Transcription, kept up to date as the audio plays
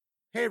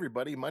Hey,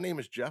 everybody, my name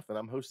is Jeff, and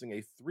I'm hosting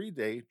a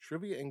 3-day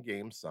trivia and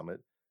game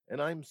summit.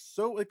 And I'm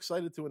so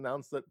excited to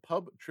announce that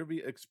Pub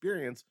Trivia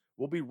Experience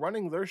will be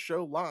running their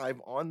show live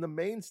on the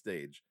main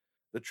stage.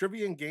 The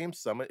Trivia and Game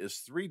Summit is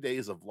 3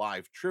 days of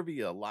live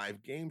trivia,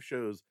 live game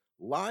shows,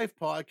 live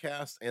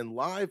podcasts, and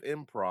live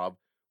improv.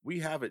 We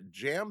have it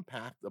jam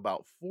packed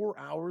about 4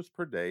 hours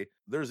per day.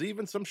 There's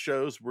even some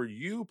shows where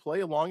you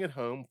play along at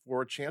home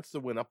for a chance to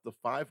win up to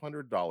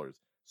 $500.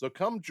 So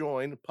come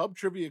join Pub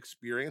Trivia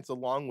Experience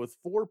along with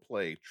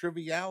Foreplay,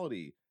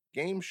 Triviality,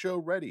 Game Show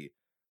Ready,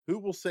 Who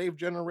Will Save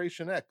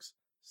Generation X,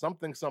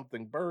 Something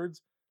Something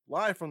Birds,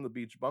 Live from the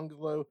Beach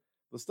Bungalow,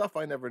 The Stuff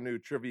I Never Knew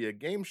Trivia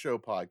Game Show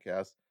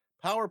Podcast,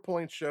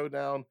 PowerPoint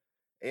Showdown,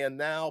 and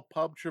now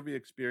Pub Trivia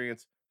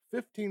Experience.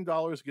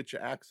 $15 get you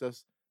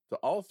access to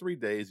all 3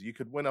 days. You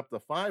could win up to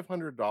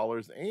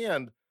 $500,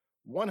 and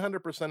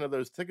 100% of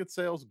those ticket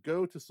sales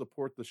go to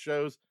support the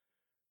shows.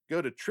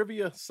 Go to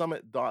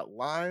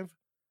triviasummit.live.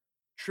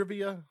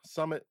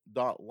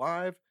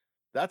 triviasummit.live.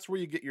 That's where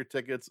you get your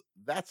tickets.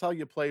 That's how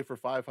you play for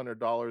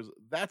 $500.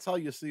 That's how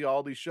you see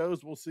all these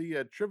shows. We'll see you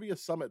at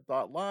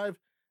triviasummit.live,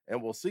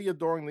 and we'll see you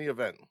during the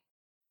event.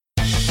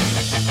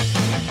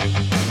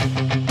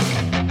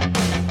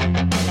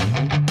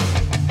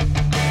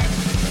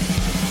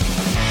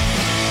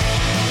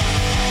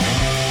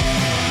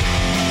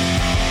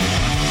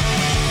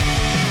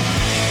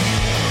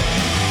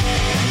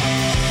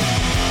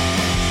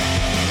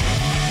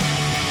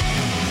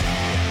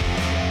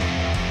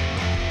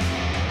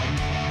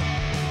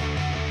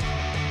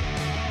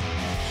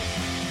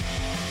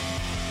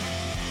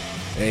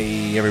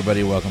 Hey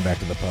everybody, welcome back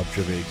to the Pub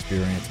Trivia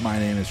Experience. My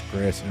name is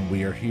Chris, and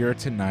we are here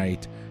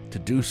tonight to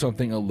do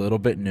something a little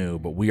bit new,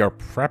 but we are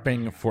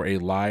prepping for a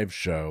live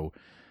show.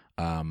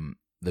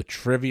 The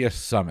Trivia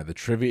Summit, the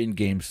Trivia and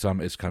Game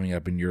Summit is coming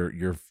up, and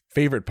your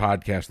favorite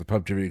podcast, the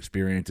Pub Trivia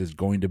Experience, is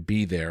going to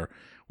be there.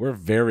 We're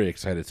very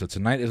excited. So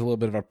tonight is a little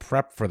bit of a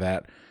prep for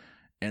that,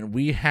 and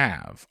we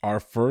have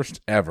our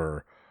first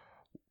ever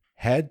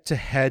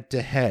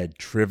head-to-head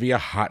trivia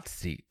hot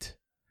seat.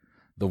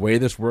 The way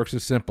this works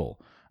is simple.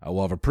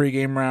 We'll have a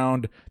pregame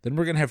round, then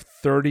we're going to have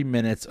 30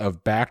 minutes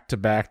of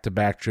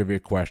back-to-back-to-back trivia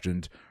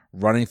questions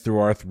running through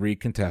our three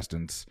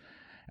contestants.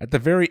 At the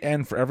very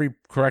end, for every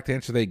correct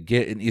answer they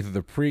get in either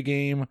the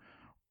pregame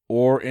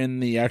or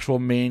in the actual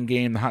main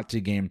game, the hot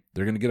seat game,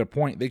 they're going to get a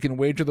point. They can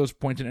wager those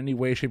points in any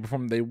way, shape, or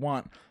form they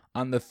want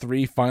on the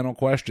three final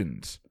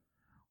questions.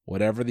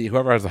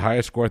 Whoever has the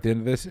highest score at the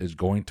end of this is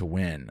going to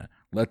win.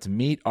 Let's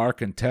meet our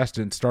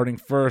contestants, starting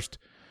first.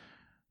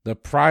 The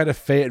pride of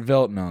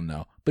Fayetteville,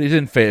 no, but he's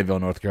in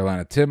Fayetteville, North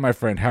Carolina. Tim, my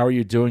friend, how are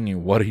you doing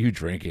and what are you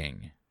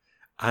drinking?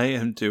 I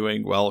am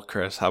doing well,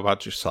 Chris. How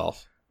about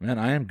yourself? Man,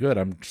 I am good.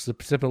 I'm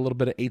sipping a little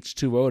bit of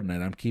H2O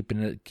tonight. I'm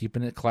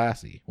keeping it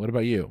classy. What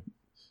about you?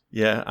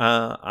 Yeah,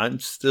 I'm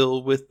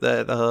still with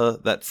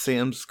that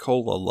Sam's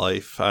Cola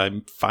life.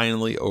 I'm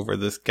finally over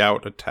this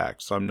gout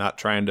attack, so I'm not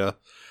trying to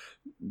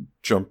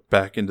jump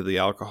back into the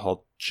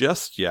alcohol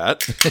just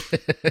yet.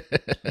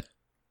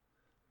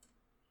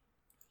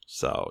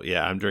 So,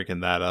 yeah, I'm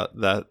drinking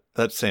that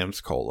Sam's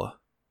Cola.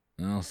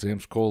 Well,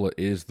 Sam's Cola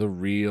is the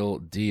real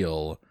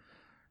deal.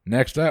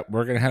 Next up,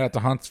 we're going to head out to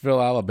Huntsville,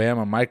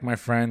 Alabama. Mike, my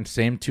friend,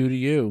 same to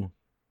you.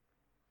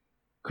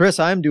 Chris,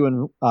 I'm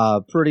doing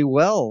pretty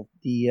well.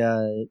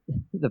 The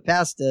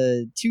past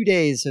 2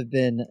 days have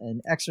been an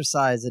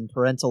exercise in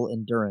parental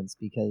endurance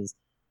because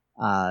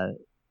my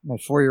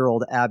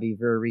 4-year-old Abby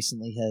very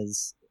recently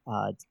has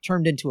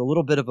turned into a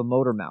little bit of a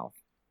motor mouth.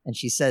 And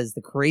she says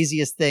the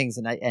craziest things,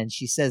 and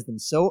she says them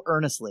so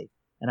earnestly.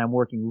 And I'm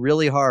working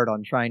really hard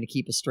on trying to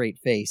keep a straight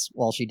face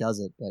while she does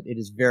it, but it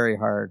is very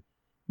hard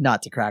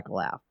not to crack a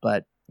laugh.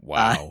 But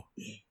wow,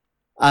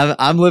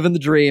 I'm living the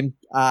dream.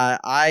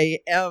 I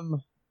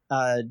am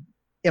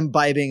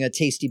imbibing a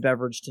tasty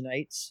beverage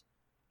tonight.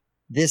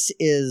 This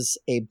is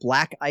a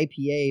black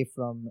IPA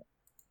from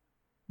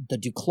the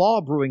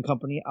Duclaw Brewing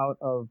Company out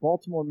of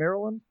Baltimore,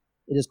 Maryland.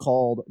 It is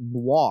called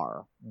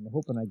Noir, and I'm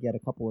hoping I get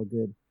a couple of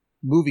good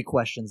movie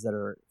questions that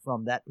are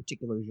from that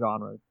particular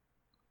genre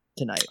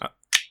tonight.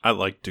 I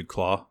like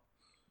Duclaw.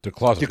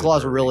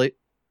 Duclaw's a really,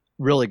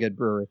 really good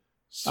brewery.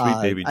 Sweet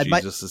Baby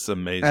Jesus is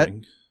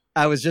amazing.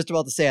 I was just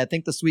about to say, I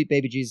think the Sweet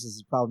Baby Jesus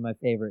is probably my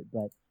favorite,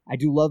 but I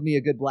do love me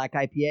a good black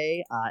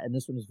IPA, and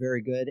this one is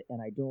very good,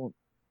 and I don't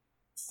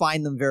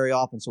find them very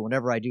often, so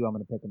whenever I do, I'm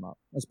going to pick them up,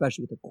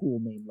 especially with a cool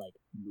name like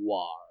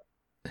Noir.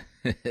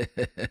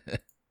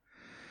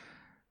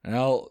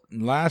 Well,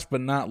 last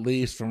but not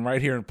least, from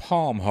right here in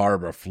Palm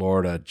Harbor,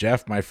 Florida,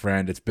 Jeff, my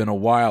friend, it's been a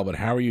while, but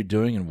how are you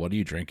doing and what are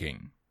you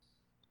drinking?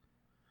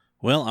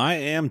 Well, I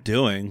am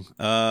doing.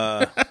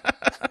 It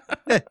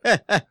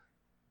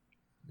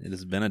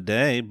has been a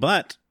day,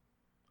 but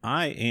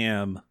I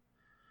am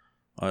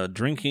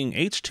drinking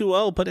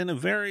H2O, but in a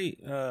very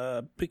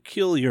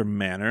peculiar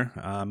manner.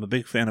 I'm a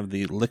big fan of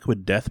the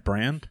Liquid Death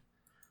brand,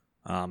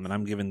 and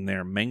I'm giving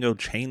their Mango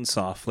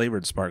Chainsaw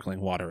flavored sparkling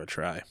water a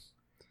try.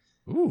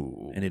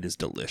 Ooh. And it is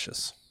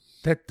delicious.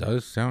 That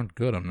does sound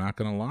good, I'm not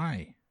going to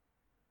lie.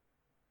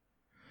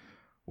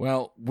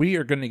 Well, we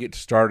are going to get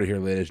started here,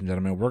 ladies and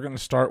gentlemen. We're going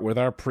to start with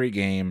our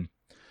pregame.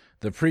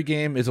 The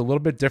pregame is a little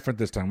bit different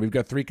this time. We've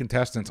got 3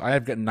 contestants. I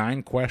have got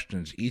 9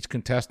 questions. Each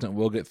contestant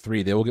will get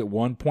 3. They will get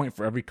 1 point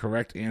for every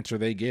correct answer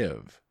they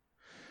give.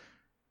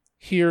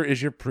 Here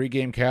is your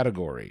pregame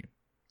category.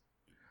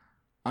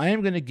 I am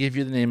going to give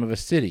you the name of a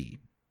city,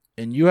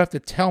 and you have to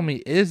tell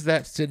me, is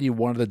that city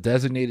one of the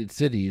designated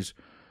cities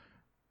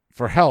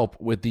for help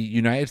with the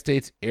United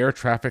States Air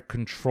Traffic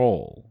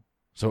Control?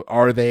 So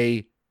are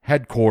they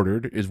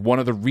headquartered? Is one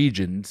of the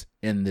regions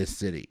in this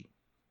city?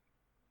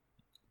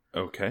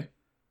 Okay.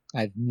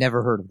 I've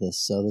never heard of this,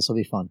 so this will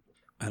be fun.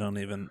 I don't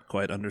even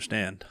quite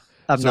understand.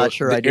 I'm not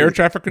sure I the do. Air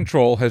Traffic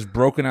Control has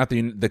broken out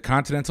the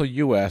continental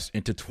U.S.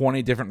 into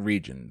 20 different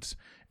regions,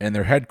 and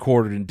they're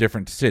headquartered in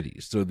different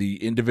cities. So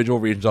the individual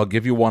regions, I'll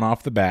give you one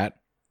off the bat.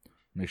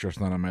 Make sure it's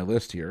not on my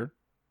list here.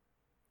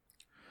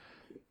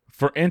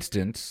 For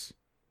instance,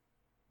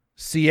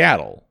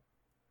 Seattle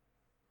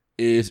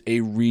is a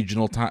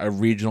regional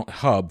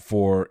hub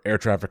for air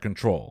traffic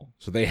control.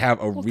 So they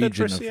have a region good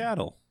for of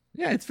Seattle.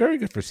 Yeah, it's very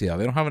good for Seattle.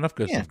 They don't have enough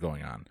good stuff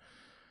going on.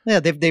 Yeah,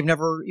 they've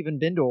never even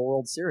been to a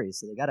World Series,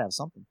 so they got to have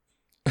something.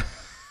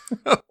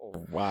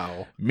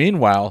 Wow.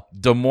 Meanwhile,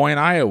 Des Moines,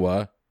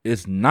 Iowa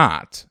is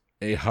not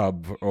a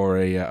hub or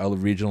a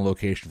regional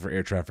location for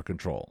air traffic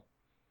control.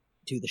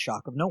 To the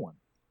shock of no one.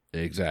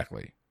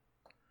 Exactly.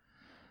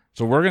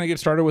 So we're going to get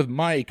started with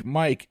Mike.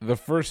 Mike, the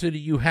first city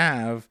you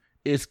have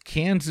is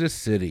Kansas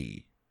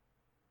City.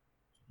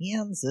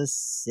 Kansas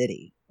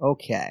City.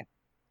 Okay.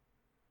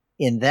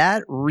 In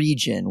that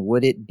region,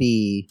 would it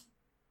be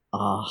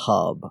a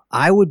hub?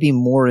 I would be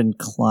more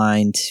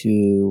inclined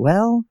to,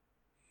 well,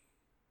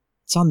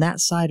 it's on that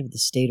side of the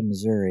state of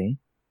Missouri.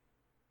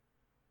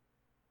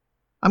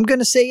 I'm going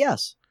to say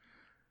yes.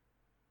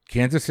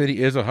 Kansas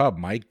City is a hub.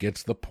 Mike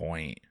gets the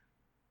point.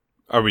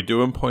 Are we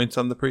doing points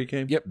on the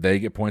pregame? Yep, they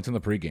get points in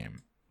the pregame.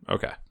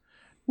 Okay.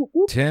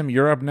 Tim,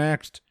 you're up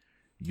next.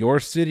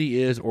 Your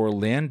city is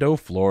Orlando,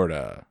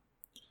 Florida.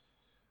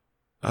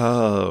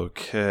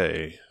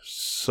 Okay.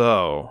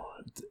 So,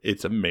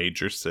 it's a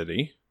major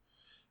city.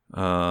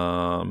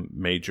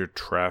 Major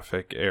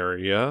traffic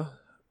area.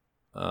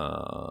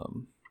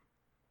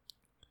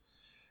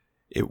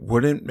 It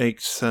wouldn't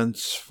make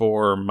sense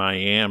for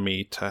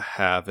Miami to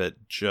have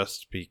it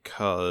just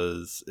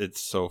because it's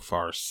so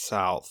far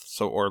south.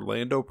 So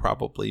Orlando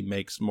probably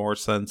makes more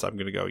sense. I'm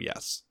going to go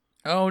yes.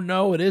 Oh,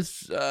 no, it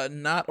is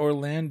not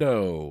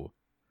Orlando.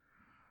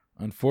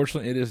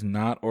 Unfortunately, it is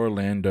not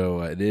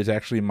Orlando. It is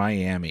actually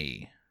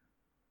Miami.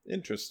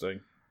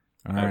 Interesting.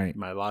 All right.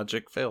 My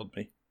logic failed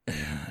me.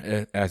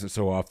 As it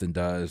so often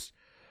does.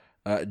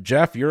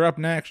 Jeff, you're up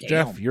next. Damn.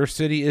 Jeff, your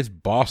city is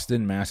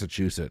Boston,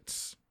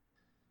 Massachusetts.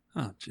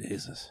 Oh,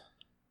 Jesus.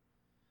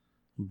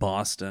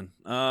 Boston.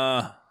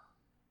 Well,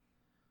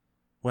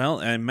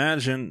 I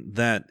imagine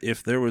that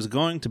if there was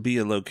going to be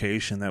a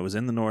location that was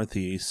in the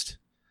Northeast,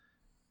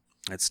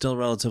 it's still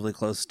relatively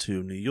close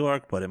to New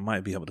York, but it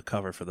might be able to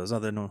cover for those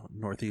other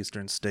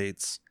northeastern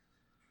states.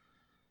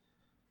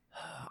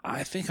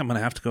 I think I'm going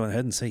to have to go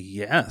ahead and say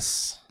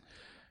yes.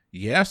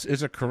 Yes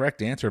is a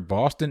correct answer.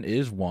 Boston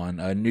is one.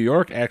 New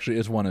York actually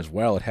is one as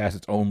well. It has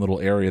its own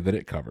little area that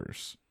it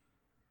covers.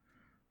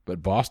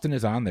 But Boston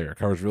is on there. It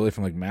covers really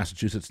from like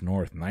Massachusetts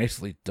north.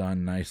 Nicely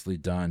done, nicely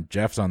done.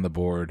 Jeff's on the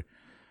board.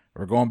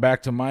 We're going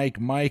back to Mike.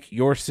 Mike,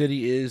 your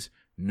city is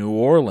New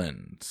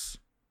Orleans.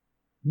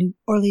 New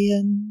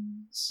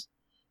Orleans.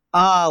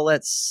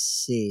 Let's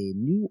see.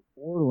 New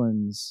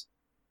Orleans.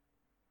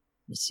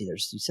 Let's see. You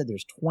said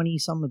there's 20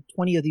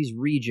 of these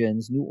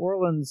regions. New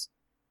Orleans.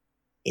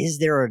 Is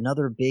there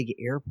another big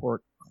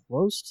airport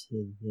close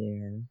to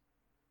there?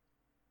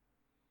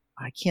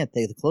 I can't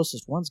think. The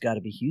closest one's got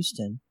to be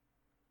Houston.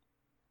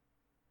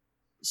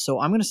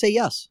 So I'm going to say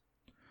yes.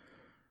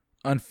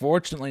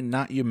 Unfortunately,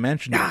 not you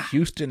mentioned it.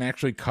 Houston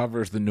actually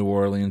covers the New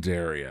Orleans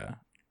area.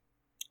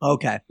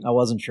 Okay, I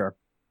wasn't sure.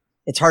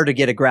 It's hard to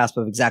get a grasp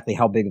of exactly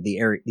how big of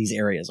these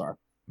areas are.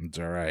 It's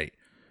all right.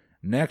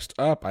 Next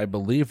up, I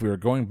believe we are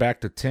going back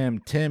to Tim.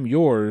 Tim,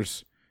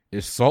 yours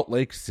is Salt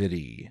Lake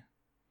City.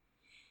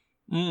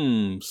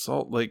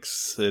 Salt Lake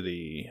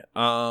City.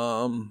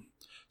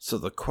 So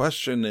the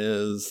question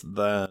is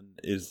then,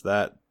 is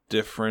that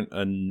different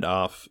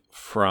enough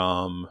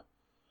from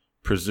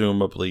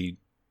presumably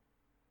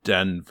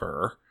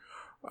Denver?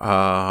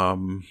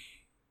 I'm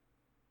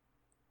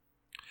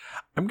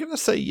going to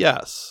say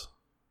yes.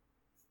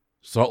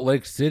 Salt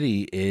Lake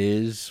City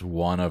is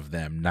one of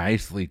them.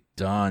 Nicely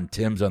done.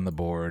 Tim's on the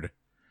board.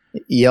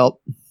 Yep.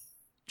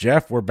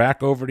 Jeff, we're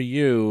back over to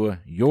you.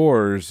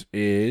 Yours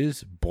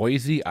is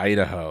Boise,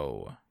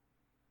 Idaho.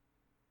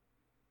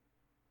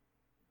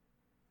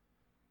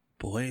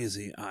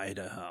 Boise,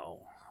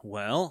 Idaho.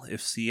 Well,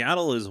 if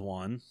Seattle is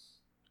one,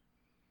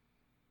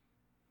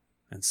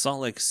 and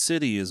Salt Lake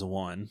City is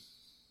one,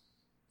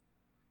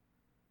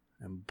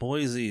 and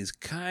Boise is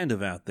kind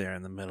of out there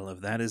in the middle of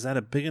that, is that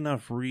a big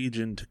enough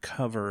region to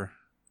cover?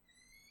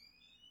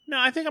 No,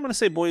 I think I'm going to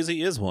say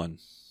Boise is one.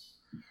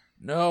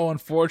 No,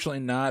 unfortunately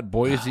not.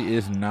 Boise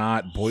is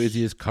not.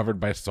 Boise is covered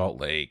by Salt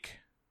Lake.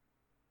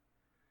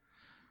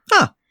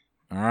 Huh.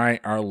 All right,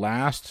 our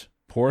last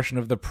portion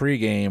of the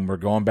pregame, we're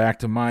going back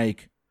to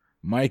Mike.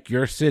 Mike,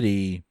 your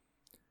city,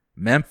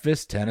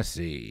 Memphis,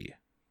 Tennessee.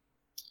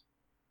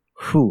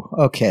 Whew.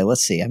 Okay,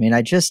 let's see. I mean,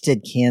 I just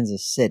did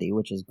Kansas City,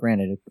 which is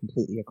granted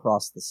completely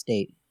across the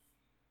state.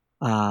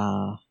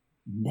 No,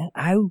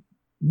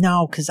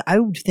 because I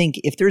would think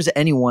if there's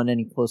anyone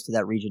any close to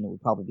that region, it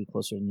would probably be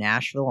closer to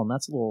Nashville, and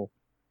that's a little.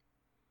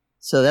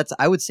 So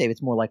I would say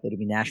it's more likely to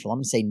be Nashville. I'm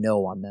gonna say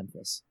no on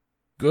Memphis.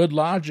 Good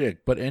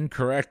logic, but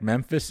incorrect.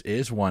 Memphis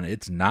is one.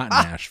 It's not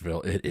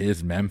Nashville. It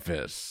is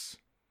Memphis.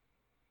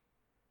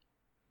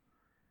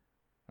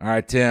 All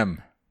right,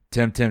 Tim.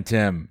 Can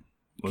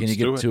you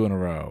get 2 in a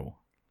row?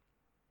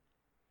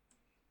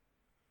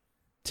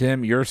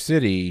 Tim, your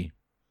city,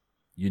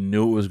 you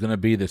knew it was going to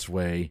be this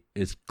way,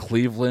 is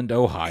Cleveland,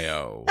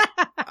 Ohio.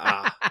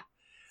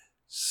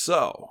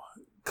 So,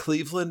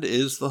 Cleveland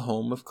is the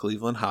home of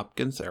Cleveland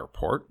Hopkins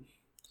Airport.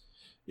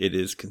 It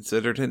is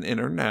considered an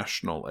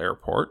international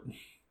airport,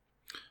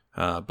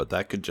 but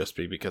that could just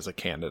be because of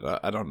Canada.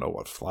 I don't know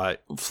what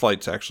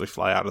flights actually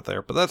fly out of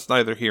there, but that's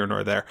neither here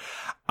nor there.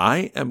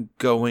 I am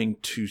going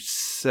to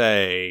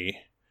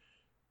say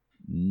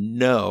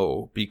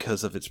no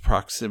because of its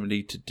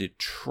proximity to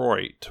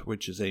Detroit,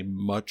 which is a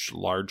much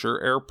larger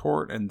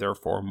airport and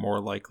therefore more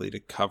likely to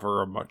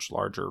cover a much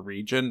larger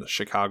region.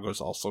 Chicago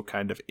is also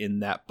kind of in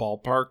that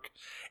ballpark,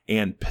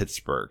 and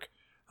Pittsburgh.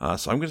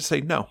 So I'm going to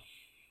say no.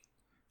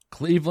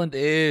 Cleveland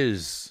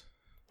is.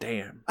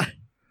 Damn.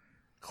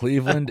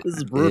 Cleveland This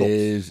is brutal.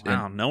 is.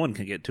 Wow, no one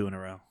can get 2 in a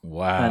row.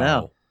 Wow. I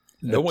know.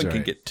 No That's one can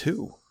right. get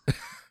 2.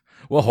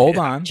 Well, hold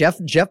on. Jeff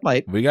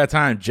might. We got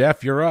time.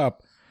 Jeff, you're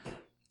up.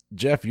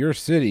 Jeff, your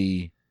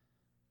city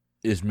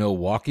is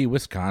Milwaukee,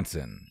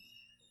 Wisconsin.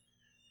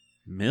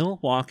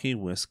 Milwaukee,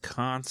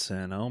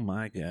 Wisconsin. Oh,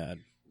 my God.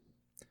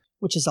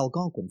 Which is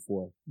Algonquin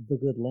for the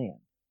good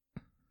land.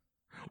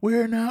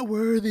 We're not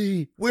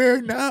worthy.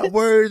 We're not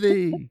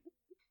worthy.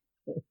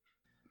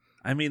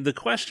 I mean, the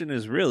question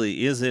is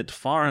really, is it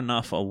far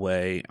enough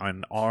away,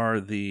 and are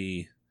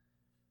the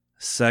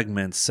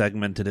segments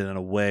segmented in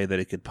a way that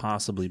it could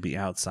possibly be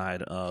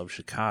outside of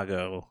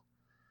Chicago?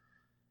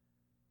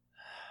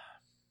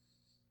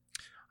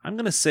 I'm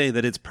going to say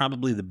that it's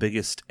probably the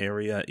biggest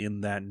area in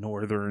that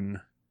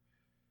northern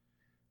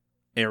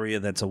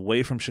area that's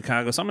away from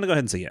Chicago, so I'm going to go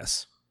ahead and say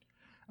yes.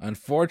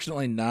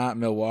 Unfortunately not.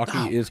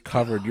 Milwaukee is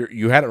covered.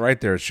 You had it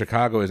right there.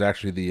 Chicago is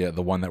actually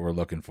the one that we're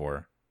looking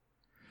for.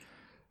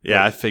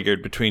 Yeah, I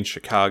figured between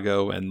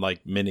Chicago and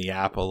like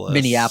Minneapolis.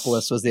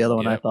 Minneapolis was the other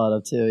one I Yep. thought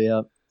of too,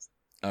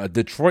 yep.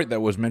 Detroit,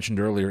 that was mentioned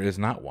earlier, is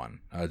not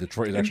one.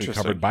 Detroit is actually Interesting.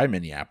 covered by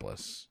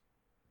Minneapolis.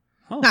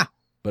 Huh.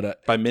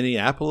 But By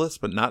Minneapolis,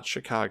 but not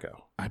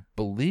Chicago. I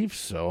believe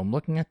so. I'm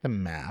looking at the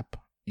map.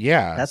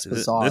 Yeah. That's Th-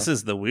 bizarre. This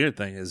is the weird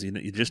thing, is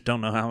you just don't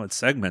know how it's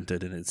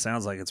segmented, and it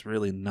sounds like it's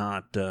really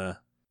not...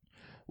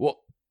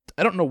 Well,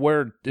 I don't know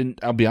where.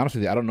 I'll be honest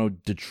with you. I don't know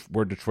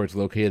where Detroit's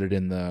located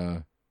in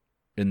the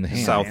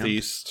hand.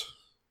 Southeast.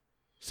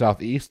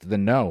 Southeast.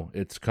 Then no,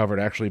 it's covered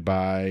actually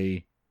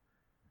by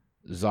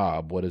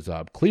Zob. What is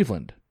Zob?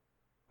 Cleveland.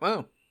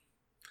 Wow.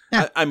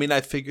 Yeah. I mean,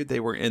 I figured they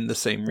were in the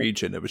same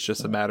region. It was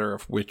just a matter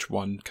of which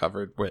one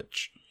covered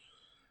which.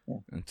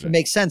 That's It right.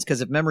 makes sense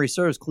because if memory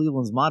serves,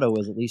 Cleveland's motto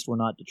is "At least we're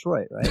not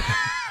Detroit," right?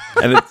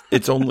 And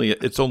it's only a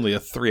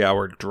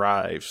 3-hour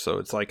drive, so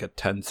it's like a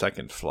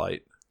 10-second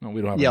flight. No,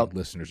 we don't have Yep. any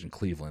listeners in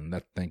Cleveland.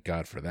 Thank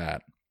God for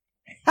that.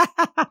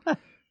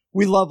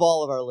 We love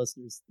all of our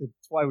listeners. That's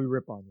why we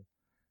rip on you.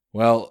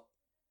 Well,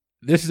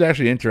 this is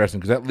actually interesting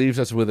because that leaves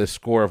us with a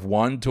score of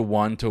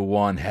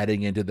 1-1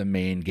 heading into the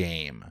main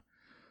game.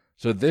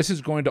 So this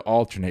is going to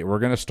alternate. We're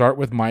going to start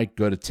with Mike,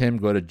 go to Tim,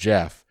 go to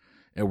Jeff,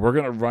 and we're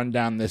going to run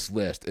down this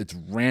list. It's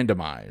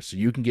randomized, so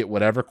you can get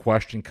whatever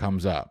question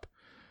comes up.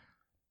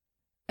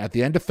 At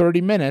the end of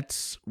 30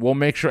 minutes, we'll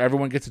make sure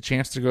everyone gets a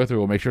chance to go through.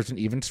 We'll make sure it's an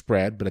even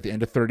spread, but at the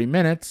end of 30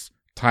 minutes,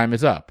 time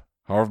is up.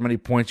 However many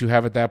points you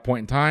have at that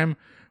point in time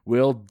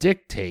will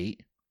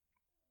dictate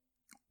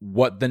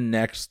what the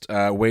next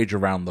wager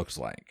round looks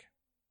like.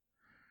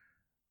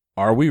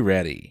 Are we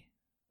ready?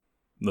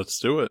 Let's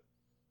do it.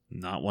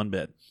 Not one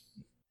bit.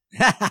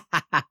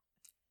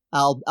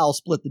 I'll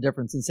split the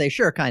difference and say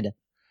sure, kind of.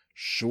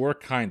 Sure,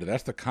 kind of.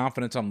 That's the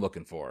confidence I'm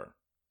looking for.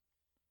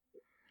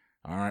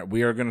 All right,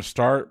 we are going to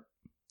start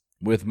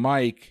with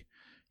Mike.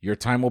 Your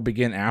time will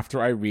begin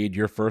after I read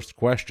your first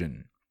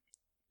question.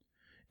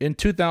 In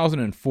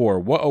 2004,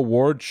 what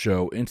award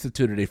show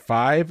instituted a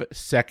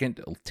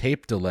 5-second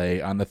tape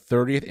delay on the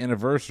 30th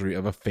anniversary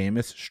of a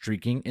famous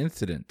streaking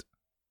incident?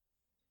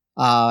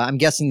 I'm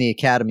guessing the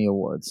Academy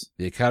Awards.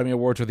 The Academy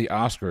Awards or the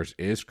Oscars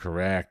is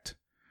correct.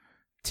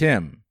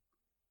 Tim,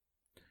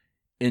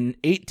 in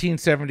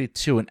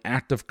 1872, an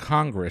act of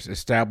Congress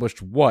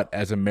established what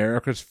as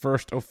America's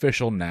first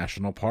official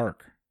national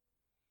park?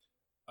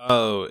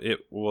 Oh, it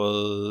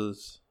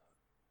was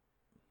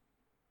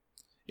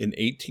in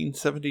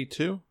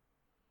 1872?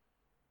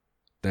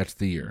 That's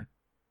the year.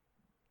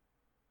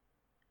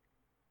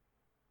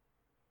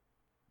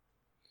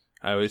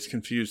 I always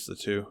confuse the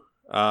two.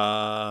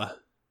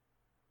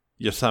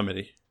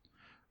 Yosemite.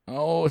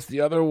 Oh, it's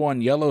the other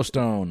one,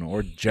 Yellowstone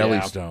or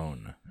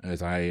Jellystone,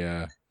 as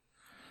I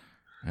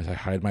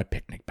hide my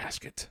picnic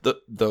basket.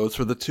 Those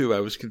were the two I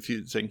was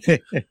confusing.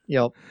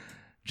 Yep.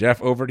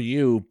 Jeff, over to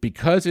you.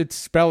 Because its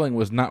spelling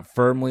was not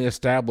firmly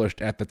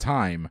established at the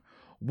time,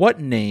 what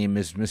name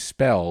is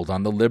misspelled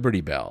on the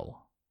Liberty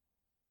Bell?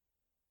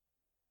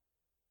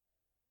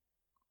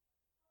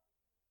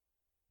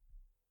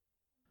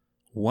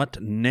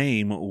 What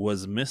name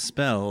was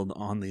misspelled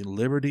on the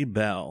Liberty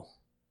Bell?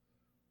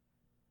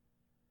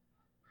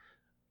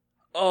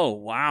 Oh,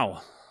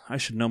 wow. I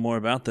should know more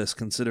about this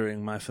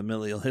considering my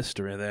familial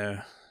history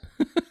there.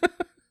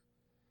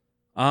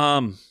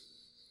 I'm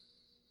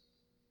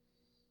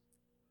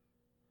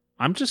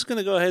just going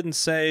to go ahead and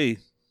say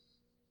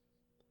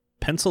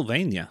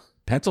Pennsylvania.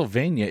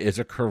 Pennsylvania is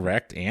a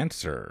correct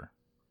answer.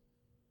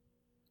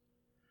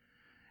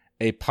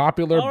 A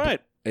popular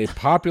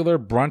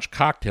brunch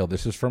cocktail.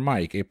 This is for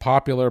Mike. A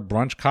popular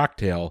brunch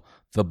cocktail.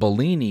 The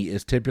Bellini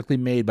is typically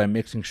made by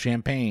mixing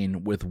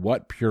champagne with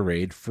what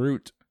pureed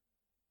fruit?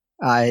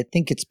 I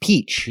think it's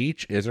peach.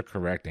 Peach is a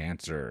correct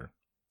answer.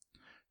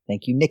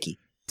 Thank you, Nikki.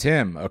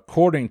 Tim,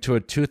 according to a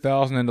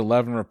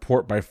 2011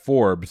 report by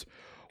Forbes,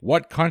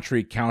 what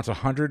country counts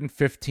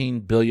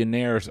 115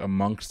 billionaires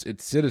amongst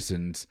its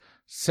citizens,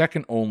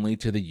 second only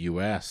to the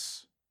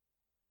U.S.?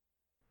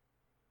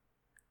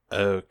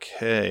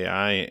 Okay,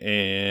 I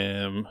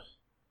am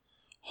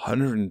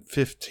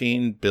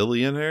 115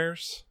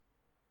 billionaires.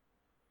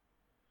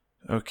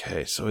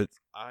 Okay, so it's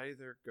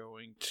either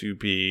going to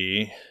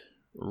be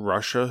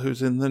Russia,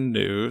 who's in the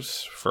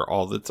news for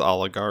all its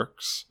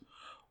oligarchs,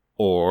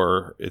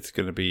 or it's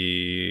going to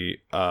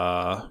be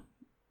the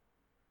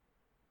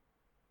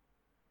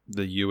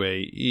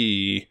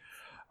UAE.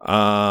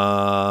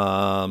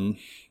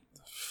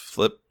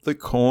 Flip the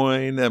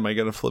coin. Am I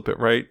going to flip it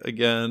right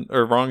again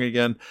or wrong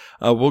again?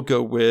 We'll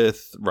go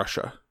with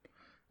Russia.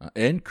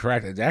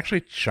 Incorrect. It's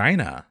actually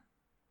China.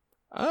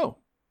 Oh.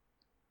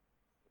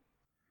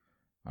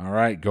 All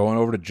right, going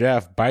over to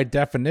Jeff. By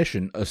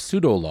definition, a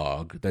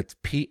pseudolog, that's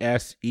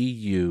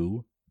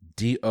Pseudologue,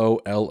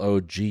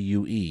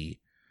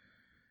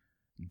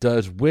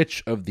 does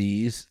which of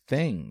these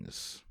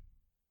things?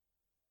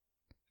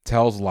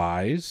 Tells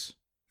lies,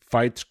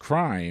 fights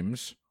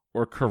crimes,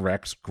 or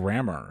corrects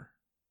grammar?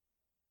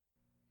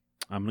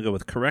 I'm going to go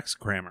with corrects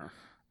grammar.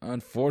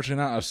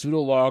 Unfortunately, a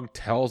pseudolog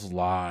tells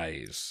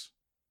lies.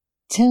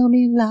 Tell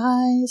me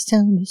lies,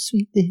 tell me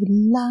sweet little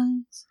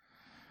lies.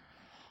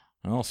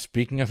 Well,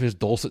 speaking of his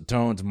dulcet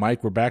tones,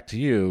 Mike, we're back to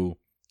you.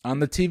 On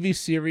the TV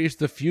series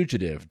The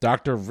Fugitive,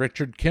 Dr.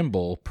 Richard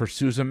Kimball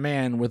pursues a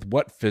man with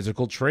what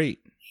physical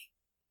trait?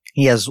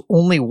 He has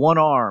only one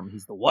arm.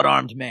 He's the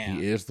one-armed man.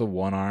 He is the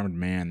one-armed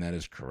man. That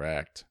is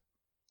correct.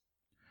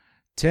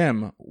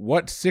 Tim,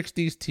 what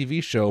 60s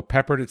TV show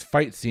peppered its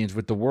fight scenes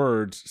with the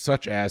words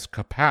such as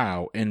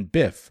kapow and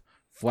biff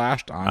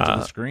flashed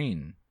onto the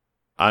screen?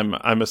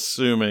 I'm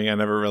assuming, I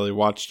never really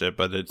watched it,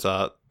 but it's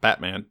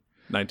Batman.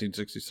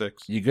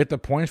 1966. You get the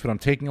points, but I'm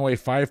taking away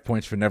 5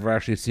 points for never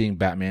actually seeing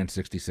Batman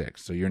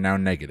 66. So you're now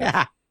negative.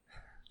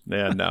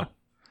 Yeah, no.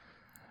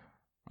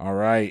 All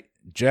right.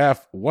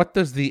 Jeff, what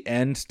does the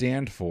N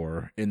stand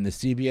for in the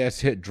CBS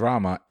hit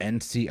drama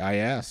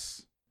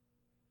NCIS?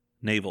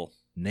 Naval.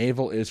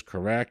 Naval is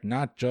correct,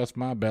 not just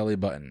my belly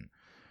button.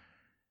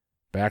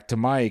 Back to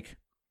Mike.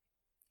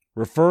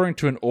 Referring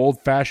to an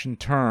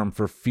old-fashioned term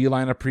for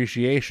feline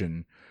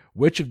appreciation,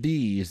 which of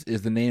these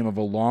is the name of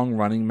a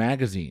long-running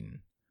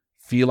magazine?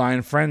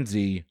 Feline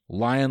Frenzy,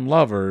 Lion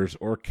Lovers,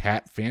 or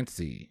Cat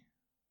Fancy?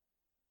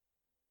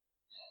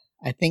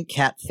 I think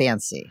Cat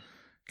Fancy.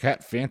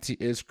 Cat Fancy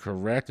is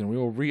correct, and we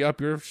will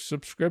re-up your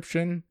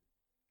subscription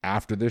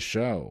after this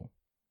show.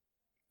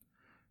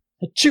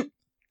 Achoo!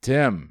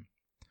 Tim,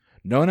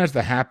 known as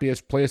the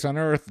happiest place on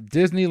earth,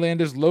 Disneyland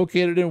is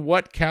located in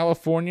what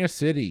California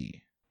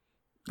city?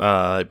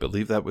 I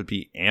believe that would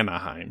be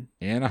Anaheim.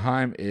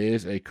 Anaheim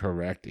is a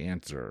correct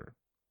answer.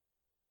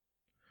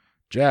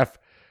 Jeff,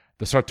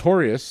 the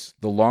sartorius,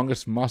 the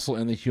longest muscle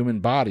in the human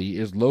body,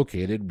 is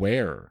located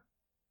where?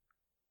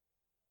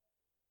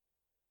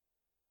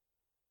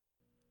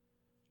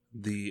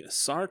 The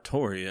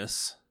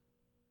sartorius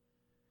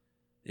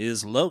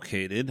is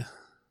located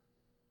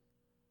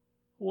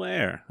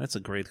where? That's a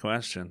great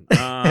question.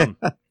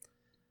 It's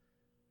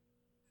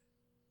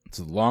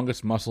the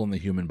longest muscle in the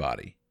human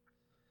body.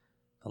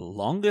 The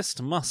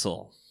longest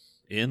muscle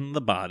in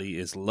the body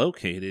is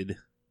located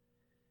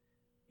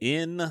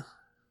in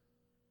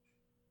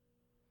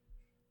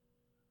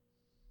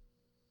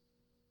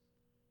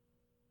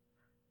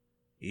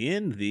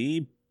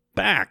the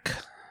back.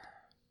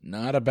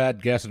 Not a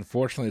bad guess.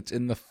 Unfortunately, it's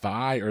in the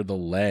thigh or the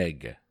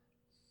leg.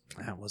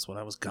 That was what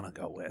I was going to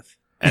go with.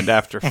 And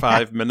after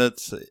 5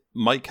 minutes,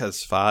 Mike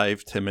has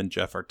 5. Tim and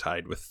Jeff are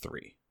tied with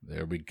 3.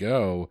 There we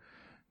go.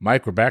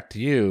 Mike, we're back to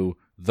you.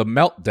 The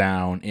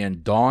Meltdown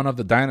and Dawn of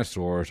the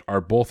Dinosaurs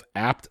are both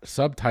apt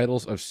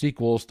subtitles of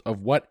sequels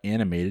of what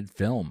animated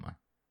film?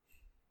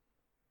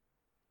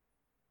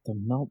 The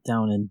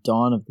Meltdown and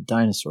Dawn of the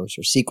Dinosaurs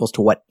are sequels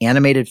to what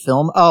animated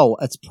film? Oh,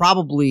 it's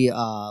probably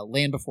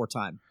Land Before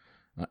Time.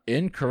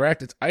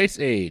 Incorrect. It's Ice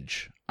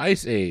Age.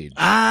 Ice Age.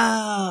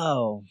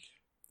 Oh.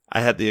 I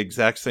had the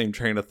exact same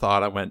train of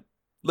thought. I went,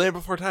 Land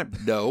Before Time.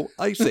 No,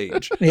 Ice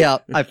Age. Yeah,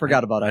 I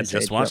forgot about I Ice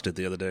just Age. watched it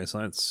the other day, so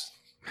it's...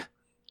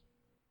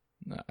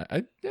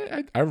 I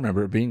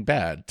remember it being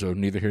bad, so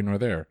neither here nor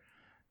there.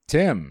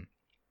 Tim,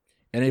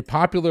 in a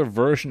popular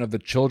version of the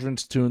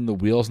children's tune The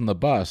Wheels on the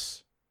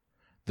Bus,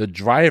 the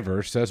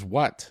driver says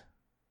what?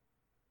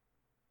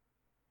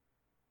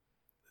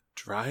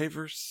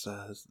 Driver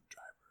says...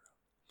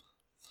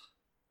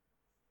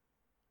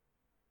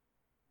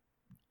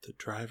 The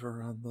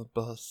driver on the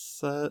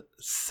bus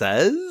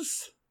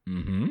says?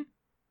 Mm-hmm.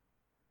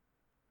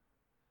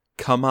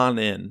 Come on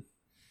in.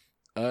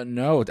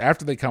 No, it's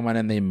after they come on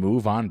and they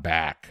move on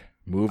back.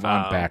 Move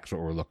on back is what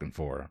we're looking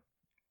for.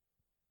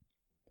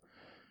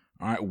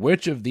 All right,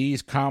 which of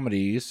these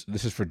comedies,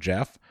 this is for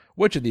Jeff,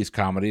 which of these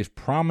comedies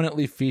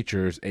prominently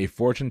features a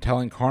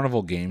fortune-telling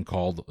carnival game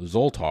called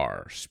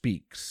Zoltar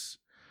Speaks?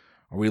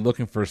 Are we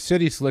looking for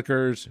City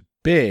Slickers,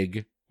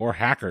 Big, or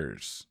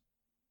Hackers?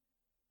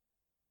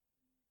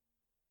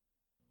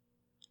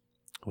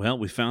 Well,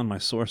 we found my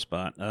sore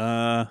spot.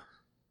 I've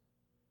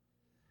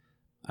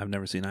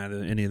never seen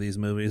any of these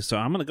movies, so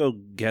I'm going to go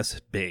guess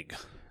Big.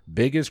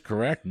 Big is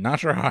correct. Not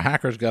sure how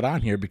Hackers got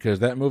on here because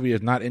that movie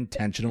is not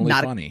intentionally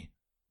funny.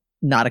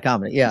 Not a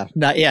comedy. Yeah.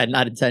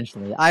 Not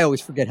intentionally. I always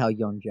forget how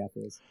young Jeff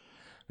is.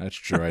 That's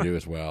true. I do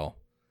as well.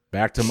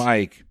 Back to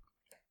Mike.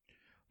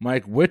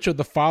 Mike, which of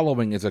the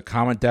following is a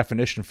common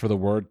definition for the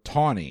word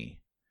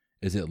tawny?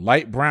 Is it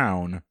light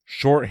brown,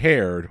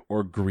 short-haired,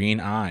 or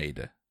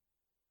green-eyed?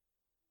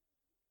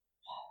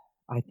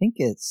 I think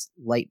it's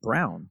light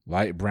brown.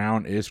 Light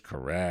brown is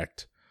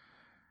correct.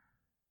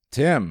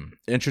 Tim,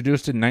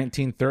 introduced in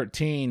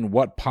 1913,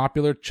 what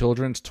popular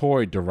children's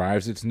toy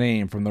derives its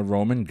name from the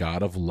Roman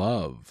god of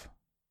love?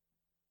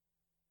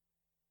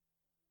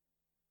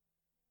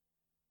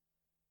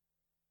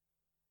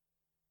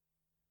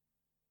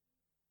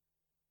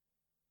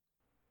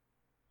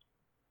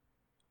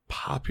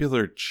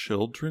 Popular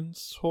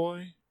children's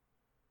toy?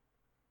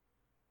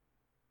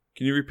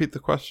 Can you repeat the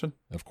question?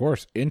 Of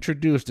course.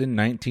 Introduced in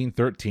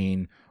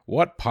 1913,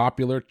 what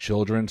popular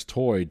children's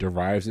toy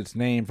derives its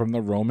name from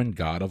the Roman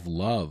god of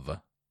love?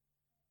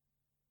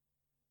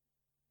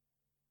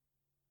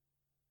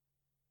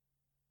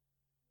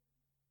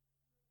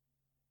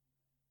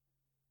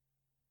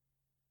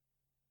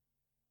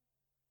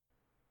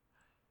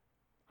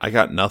 I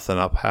got nothing.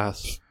 I'll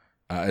pass.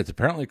 It's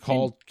apparently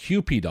called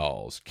Kewpie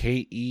dolls.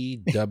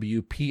 Kewpie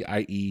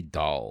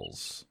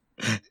dolls.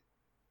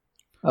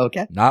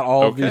 Okay. Not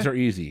all of these are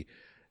easy.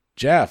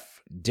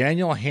 Jeff,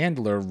 Daniel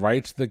Handler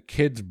writes the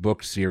kids'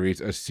 book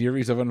series, A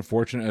Series of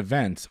Unfortunate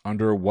Events,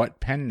 under what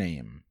pen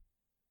name?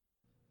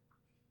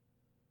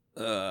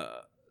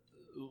 I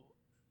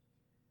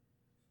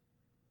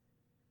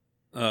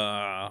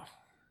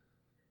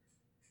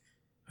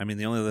mean,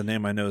 the only other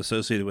name I know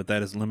associated with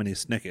that is Lemony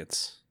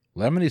Snicket's.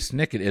 Lemony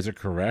Snicket is a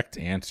correct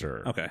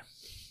answer. Okay.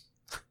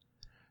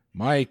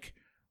 Mike,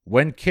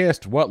 when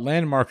kissed, what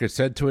landmark is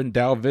said to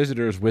endow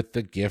visitors with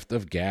the gift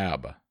of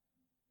gab?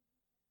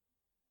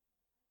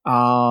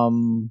 I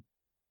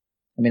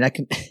mean, I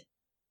can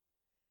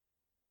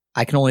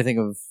only think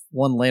of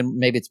one land.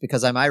 Maybe it's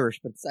because I'm Irish,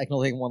 but I can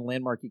only think of one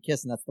landmark you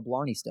kiss, and that's the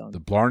Blarney Stone. The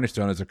Blarney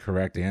Stone is a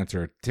correct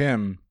answer.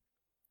 Tim,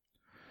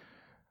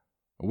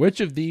 which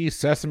of these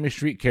Sesame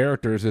Street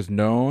characters is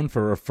known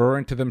for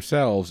referring to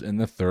themselves in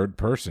the third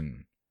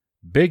person?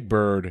 Big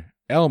Bird,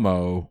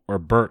 Elmo, or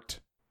Bert?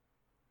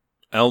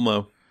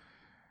 Elmo.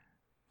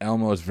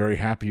 Elmo is very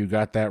happy you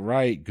got that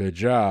right. Good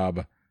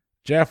job.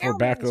 Jeff, we're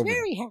back over.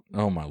 Very happy.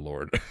 Oh, my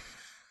Lord.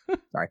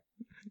 Sorry.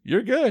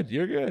 You're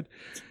good.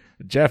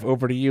 Jeff,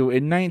 over to you.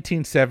 In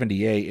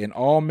 1978, an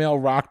all-male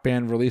rock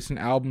band released an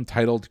album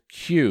titled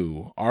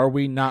Q, Are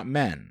We Not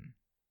Men?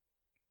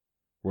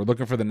 We're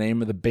looking for the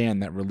name of the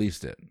band that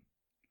released it.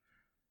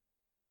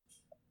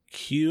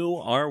 Q,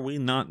 Are We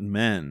Not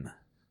Men?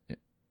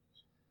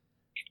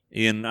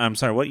 I'm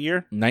sorry, what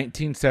year?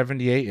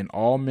 1978, an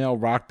all-male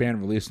rock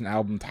band released an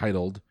album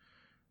titled...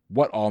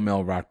 What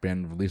all-male rock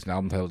band released an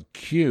album titled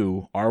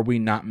Q, Are We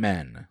Not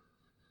Men?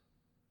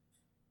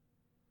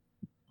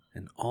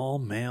 An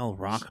all-male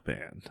rock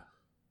band.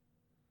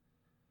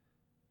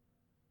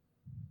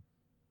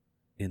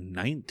 In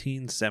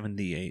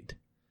 1978.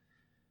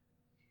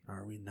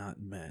 Are We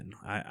Not Men?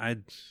 I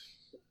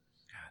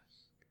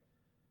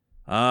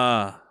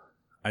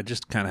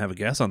just kind of have a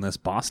guess on this.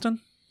 Boston?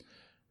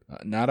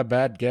 Not a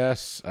bad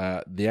guess.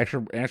 The answer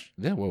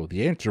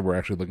we're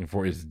actually looking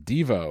for is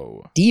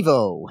Devo.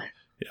 Devo.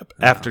 Yep.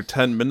 After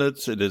 10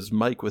 minutes, it is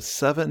Mike with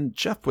 7,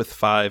 Jeff with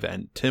 5,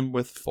 and Tim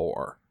with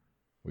 4.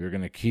 We're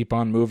going to keep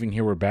on moving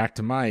here. We're back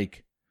to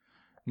Mike.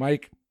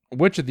 Mike,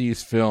 which of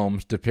these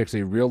films depicts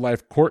a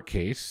real-life court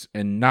case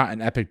and not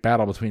an epic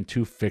battle between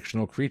two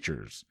fictional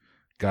creatures?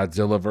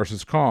 Godzilla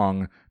vs.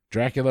 Kong,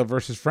 Dracula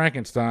vs.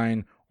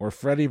 Frankenstein, or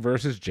Freddy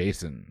vs.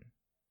 Jason?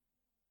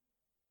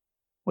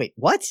 Wait,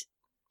 what?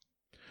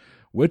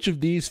 Which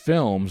of these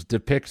films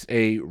depicts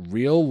a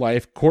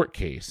real-life court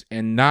case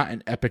and not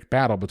an epic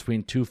battle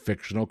between two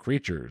fictional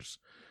creatures?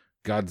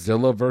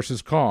 Godzilla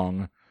vs.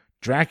 Kong,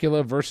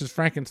 Dracula vs.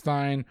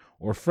 Frankenstein,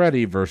 or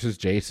Freddy vs.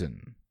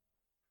 Jason?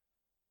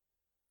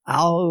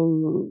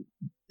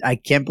 I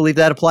can't believe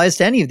that applies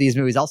to any of these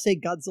movies. I'll say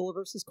Godzilla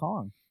vs.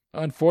 Kong.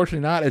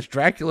 Unfortunately not. It's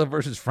Dracula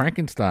versus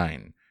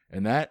Frankenstein.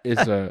 And that is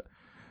a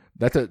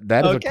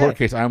a court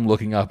case I'm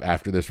looking up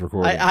after this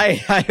recording.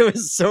 I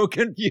was so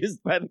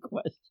confused by the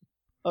question.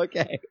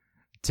 Okay.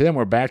 Tim,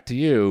 we're back to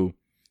you.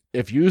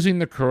 If using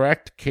the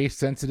correct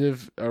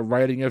case-sensitive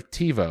writing of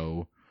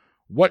TiVo,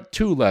 what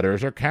two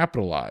letters are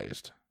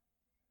capitalized?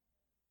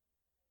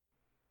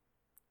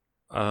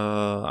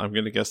 I'm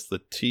going to guess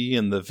the T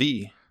and the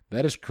V.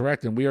 That is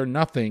correct, and we are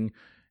nothing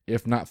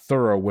if not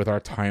thorough with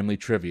our timely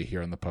trivia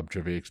here on the Pub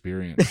Trivia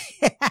Experience.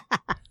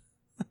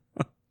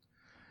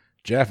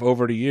 Jeff,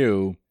 over to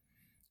you.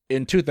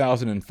 In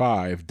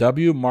 2005,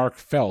 W. Mark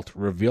Felt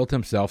revealed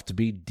himself to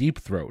be Deep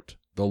Throat,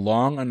 the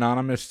long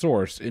anonymous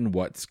source in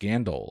what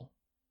scandal?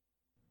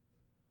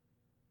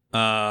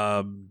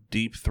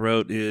 Deep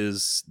Throat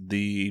is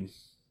the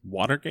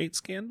Watergate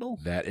scandal?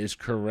 That is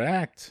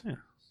correct. Yeah.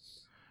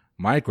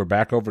 Mike, we're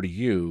back over to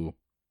you.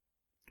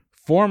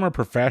 Former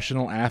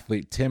professional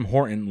athlete Tim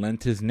Horton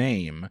lent his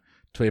name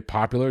to a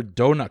popular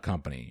donut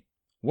company.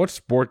 What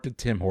sport did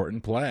Tim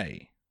Horton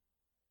play?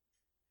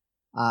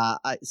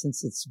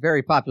 Since it's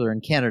very popular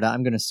in Canada,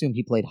 I'm going to assume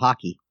he played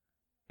hockey.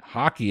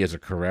 Hockey is a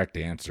correct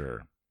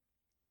answer.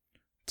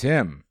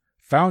 Tim,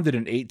 founded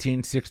in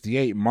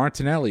 1868,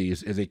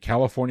 Martinelli's is a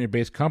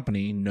California-based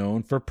company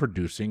known for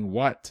producing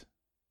what?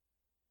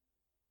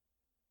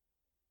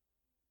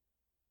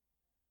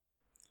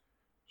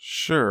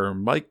 Sure,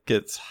 Mike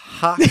gets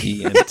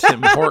hockey and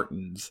Tim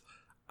Hortons.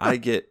 I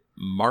get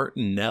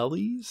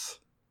Martinelli's.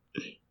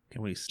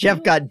 Can we?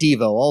 Jeff got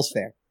Devo. All's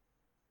fair.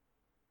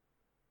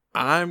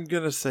 I'm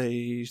gonna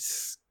say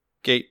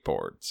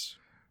skateboards.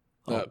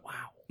 Oh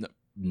wow!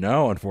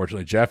 No,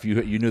 unfortunately, Jeff,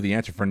 you knew the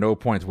answer for no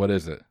points. What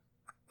is it?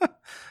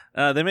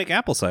 They make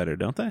apple cider,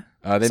 don't they?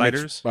 They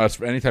Ciders?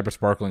 make any type of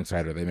sparkling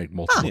cider. They make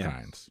multiple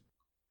kinds.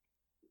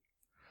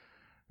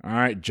 All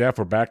right, Jeff,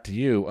 we're back to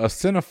you. A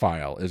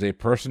cinephile is a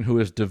person who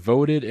is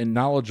devoted and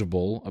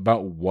knowledgeable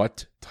about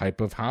what type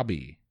of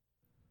hobby?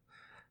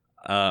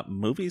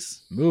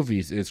 Movies.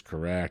 Movies is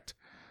correct.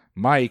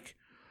 Mike,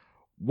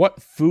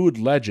 what food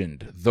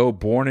legend, though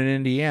born in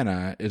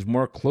Indiana, is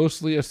more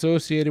closely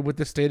associated with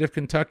the state of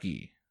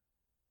Kentucky?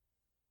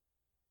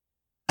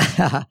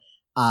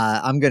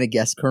 I'm going to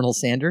guess Colonel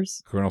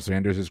Sanders. Colonel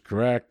Sanders is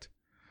correct.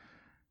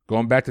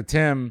 Going back to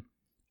Tim,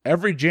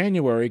 every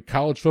January,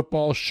 college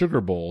football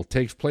Sugar Bowl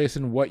takes place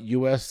in what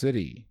U.S.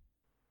 city?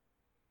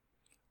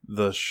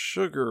 The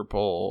Sugar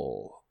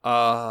Bowl.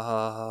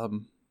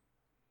 The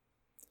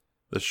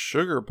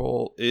Sugar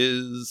Bowl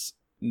is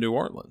New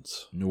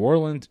Orleans. New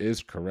Orleans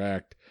is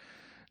correct.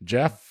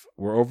 Jeff,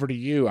 we're over to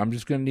you. I'm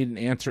just going to need an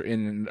answer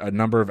in a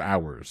number of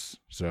hours.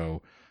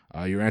 So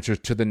your answer is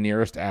to the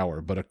nearest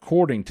hour. But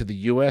according to the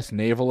U.S.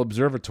 Naval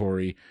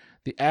Observatory,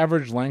 the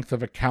average length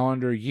of a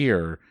calendar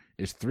year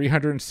is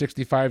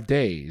 365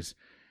 days.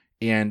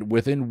 And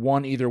within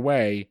one either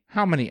way,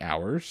 how many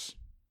hours?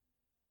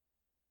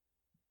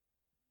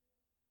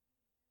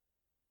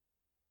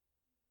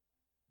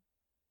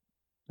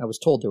 I was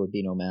told there would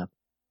be no math.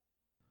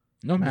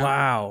 No math.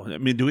 Wow. I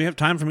mean, do we have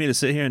time for me to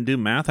sit here and do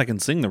math? I can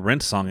sing the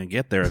Rent song and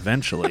get there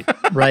eventually.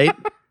 Right?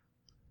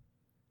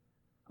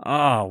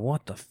 Oh,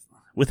 what the...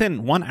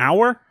 Within 1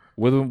 hour?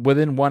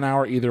 Within 1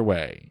 hour either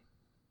way.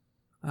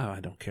 Oh, I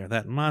don't care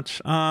that much.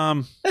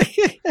 I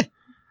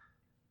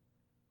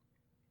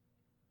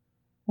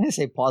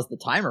say pause the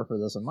timer for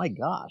this one. My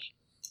gosh.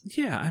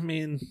 Yeah, I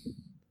mean...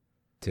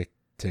 Tick,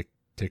 tick,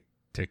 tick,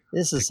 tick.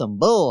 This is some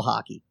bull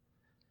hockey.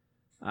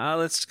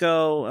 Let's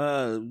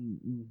go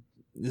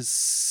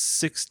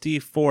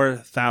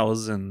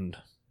 64,000.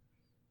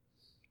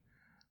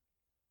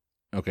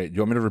 Okay, do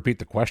you want me to repeat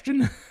the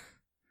question?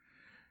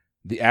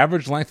 The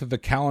average length of the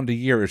calendar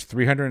year is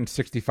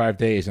 365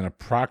 days, and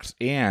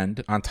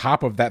and on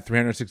top of that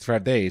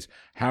 365 days,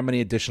 how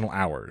many additional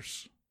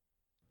hours?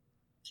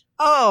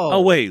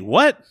 Oh, wait,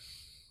 what?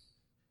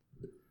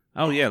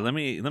 Oh yeah, let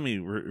me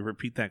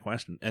repeat that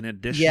question. An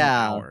additional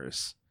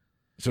hours.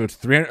 So it's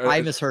 300.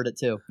 I misheard it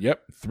too.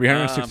 Yep,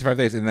 365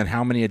 days, and then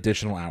how many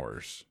additional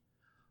hours?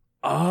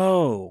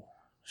 Oh,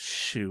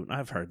 shoot!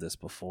 I've heard this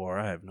before.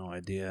 I have no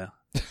idea.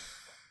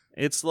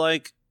 It's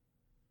like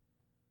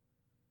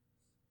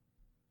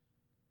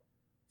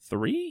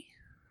 3?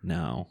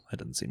 No, that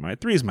doesn't seem right.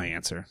 3 is my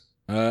answer.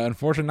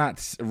 Unfortunately,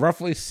 not.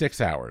 Roughly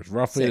 6 hours.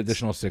 Roughly 6. An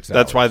additional 6 hours.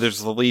 That's why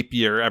there's the leap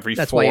year every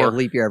 4. That's why you have a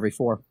leap year every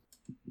 4.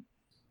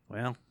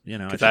 Well, you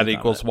know, that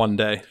equals 1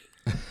 day.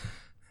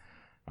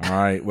 All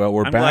right. Well,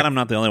 we're I'm back. glad I'm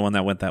not the only one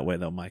that went that way,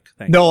 though, Mike.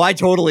 Thank No, you. I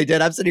totally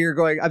did. I'm sitting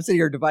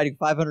here dividing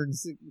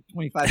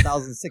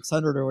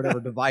 525,600 or whatever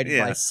divided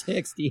by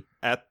 60.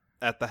 At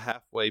the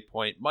halfway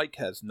point, Mike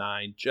has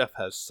 9, Jeff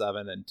has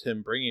 7, and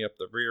Tim bringing up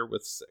the rear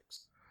with 6.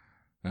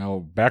 Now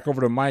back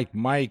over to Mike.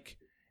 Mike,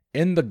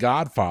 In The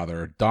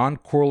Godfather, Don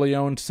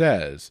Corleone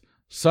says,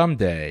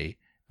 "Someday,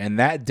 and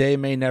that day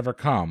may never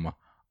come,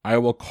 I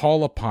will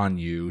call upon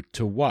you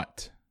to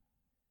what?"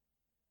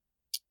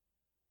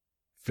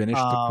 Finish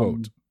the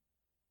quote.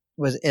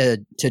 Was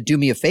to do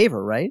me a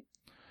favor, right?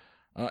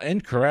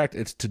 Incorrect.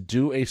 It's to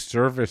do a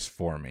service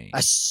for me.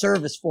 A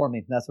service for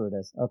me. That's what it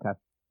is. Okay.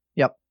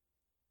 Yep.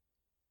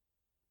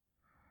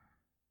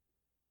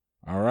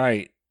 All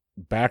right.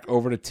 Back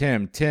over to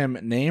Tim. Tim,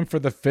 name for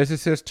the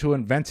physicist who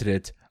invented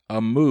it,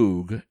 a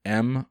Moog,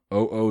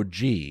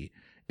 M-O-O-G,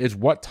 is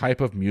what type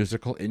of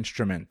musical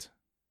instrument?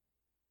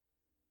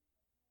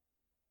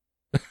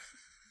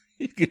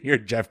 You can hear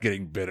Jeff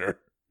getting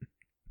bitter.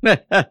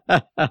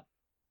 A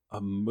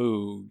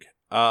Moog.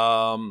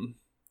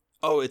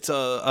 It's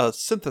a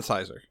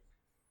synthesizer.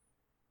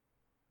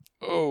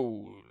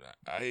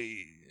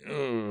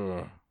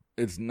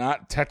 It's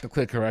not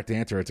technically a correct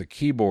answer. It's a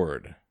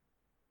keyboard.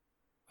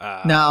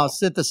 No,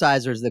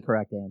 synthesizer is the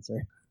correct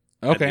answer.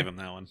 Okay. I'd give him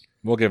that one.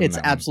 We'll give him It's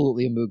that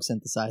absolutely a Moog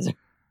synthesizer.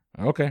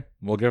 one. Okay.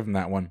 We'll give him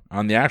that one.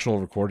 On the actual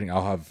recording,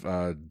 I'll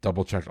have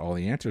double-checked all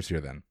the answers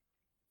here then.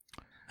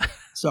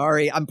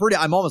 Sorry, I'm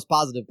almost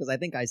positive because I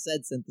think I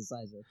said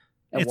synthesizer.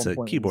 It's a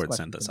keyboard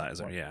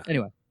synthesizer, yeah.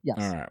 Anyway, yes.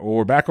 All right. Well,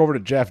 we're back over to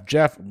Jeff.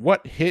 Jeff,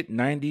 what hit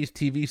 90s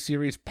TV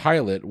series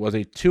pilot was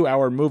a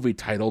 2-hour movie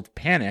titled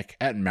Panic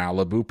at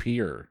Malibu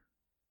Pier?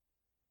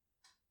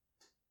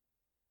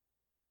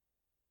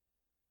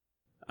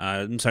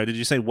 I'm sorry, did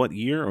you say what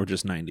year or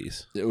just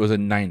 90s? It was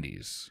in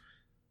 90s.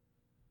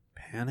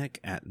 Panic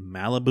at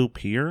Malibu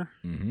Pier?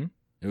 Mm-hmm.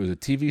 It was a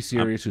TV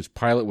series whose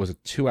pilot was a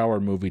 2-hour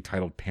movie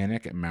titled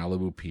Panic at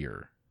Malibu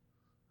Pier.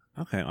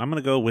 Okay, I'm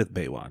going to go with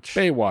Baywatch.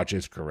 Baywatch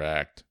is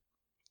correct.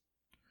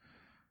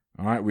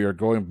 All right, we are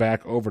going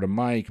back over to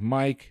Mike.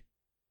 Mike,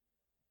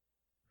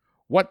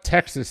 what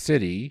Texas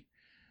city's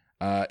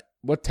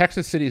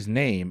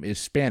name is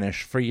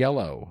Spanish for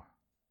yellow?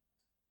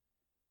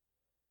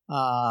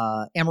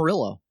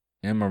 Amarillo.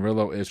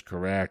 Amarillo is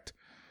correct.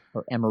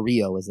 Or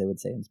Amarillo, as they would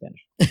say in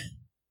Spanish.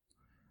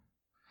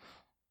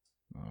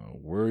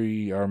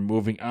 We are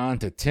moving on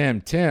to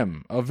Tim.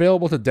 Tim,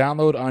 available to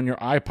download on your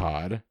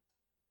iPod,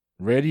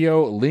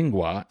 Radio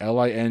Lingua,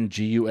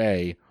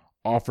 Lingua,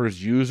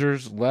 offers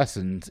users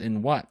lessons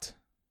in what?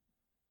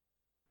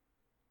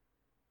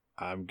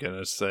 I'm going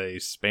to say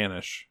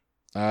Spanish.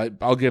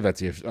 I'll give that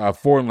to you.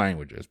 Foreign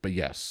languages, but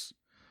yes.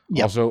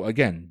 Yep. Also,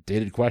 again,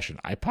 dated question.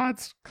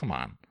 iPods? Come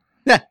on.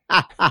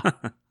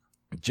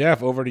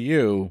 Jeff, over to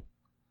you.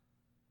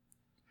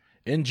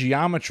 In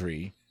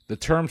geometry, the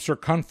term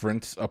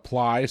circumference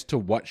applies to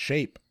what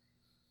shape?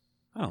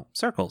 Oh,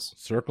 circles.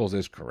 Circles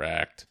is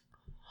correct.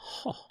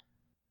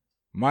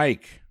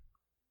 Mike,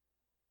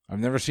 I've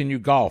never seen you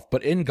golf,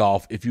 but in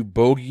golf, if you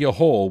bogey a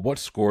hole, what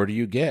score do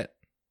you get?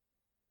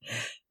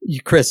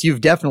 Chris,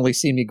 you've definitely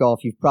seen me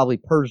golf. You've probably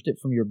purged it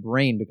from your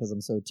brain because I'm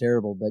so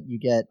terrible, but you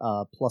get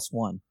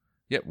 +1.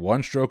 Yep,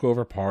 1 stroke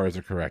over par is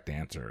the correct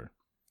answer.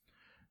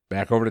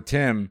 Back over to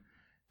Tim.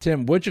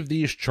 Tim, which of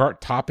these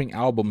chart-topping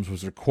albums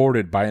was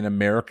recorded by an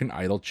American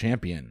Idol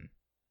champion?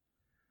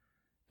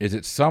 Is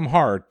it Some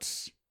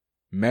Hearts,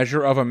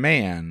 Measure of a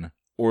Man,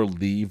 or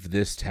Leave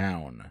This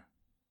Town?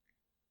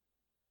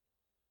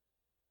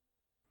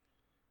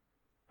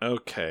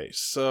 Okay,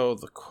 so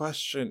the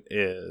question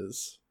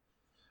is,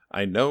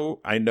 I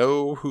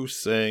know who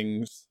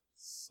sings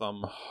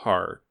Some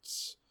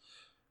Hearts.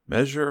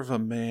 Measure of a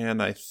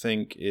Man, I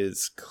think,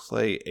 is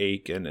Clay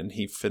Aiken, and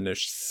he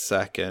finished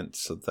second,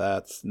 so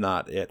that's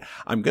not it.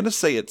 I'm going to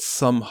say it's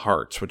Some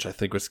Hearts, which I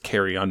think was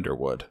Carrie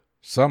Underwood.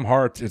 Some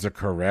Hearts is a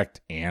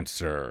correct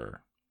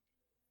answer.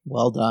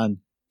 Well done.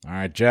 All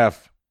right,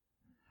 Jeff.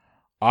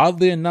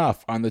 Oddly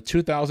enough, on the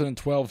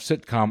 2012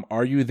 sitcom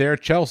Are You There,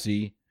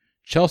 Chelsea,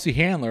 Chelsea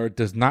Handler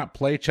does not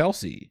play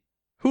Chelsea.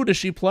 Who does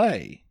she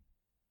play?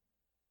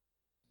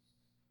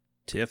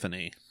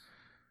 Tiffany.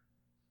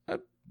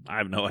 I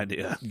have no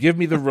idea. Give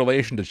me the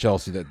relation to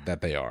Chelsea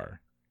that they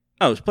are.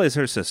 Oh, she plays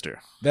her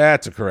sister.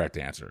 That's a correct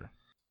answer.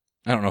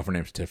 I don't know if her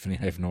name's Tiffany.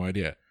 I have no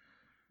idea.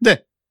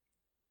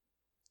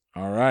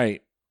 All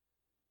right.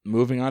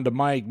 Moving on to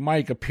Mike.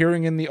 Mike,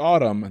 appearing in the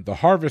autumn, the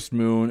harvest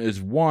moon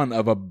is one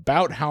of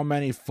about how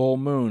many full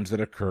moons that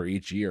occur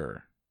each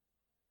year?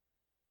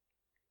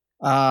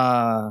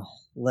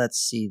 Let's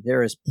see.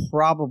 There is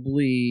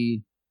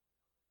probably,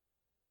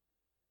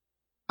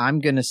 I'm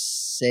going to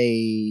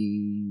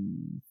say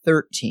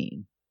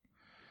 13.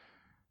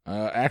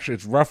 Actually,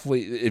 it's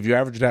roughly, if you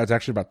average it out, it's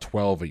actually about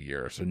 12 a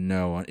year. So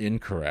no,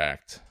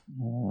 incorrect.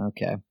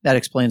 Okay. That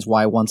explains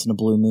why once in a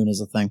blue moon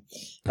is a thing.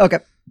 Okay.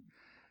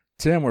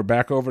 Tim, we're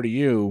back over to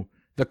you.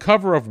 The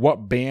cover of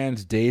what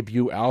band's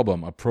debut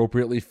album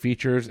appropriately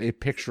features a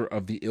picture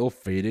of the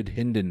ill-fated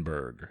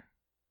Hindenburg?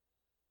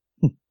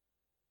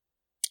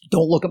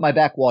 Don't look at my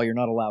back wall. You're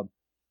not allowed.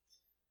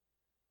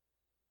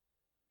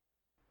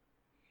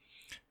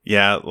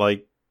 Yeah,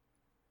 like...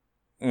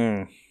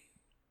 Led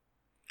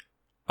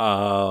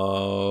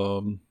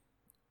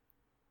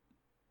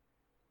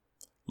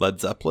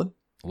Zeppelin?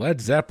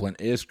 Led Zeppelin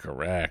is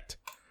correct.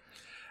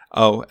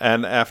 Oh,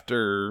 and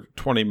after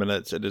 20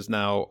 minutes, it is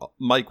now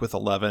Mike with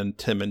 11.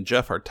 Tim and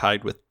Jeff are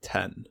tied with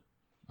 10.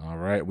 All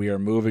right, we are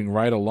moving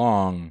right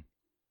along.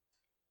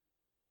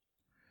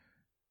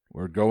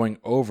 We're going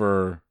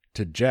over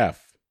to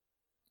Jeff.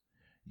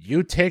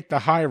 You take the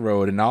high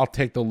road and I'll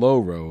take the low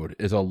road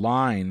is a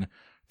line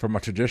from a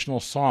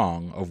traditional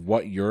song of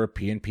what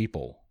European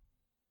people?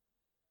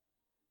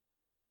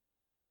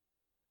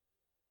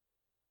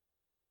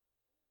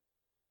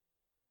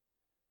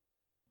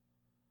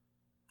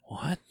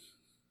 What?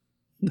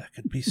 That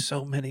could be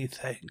so many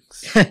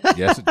things.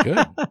 Yes, it could.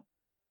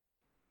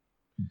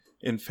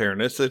 In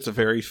fairness, it's a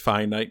very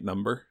finite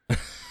number.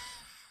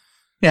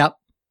 Yep.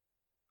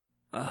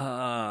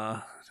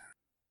 I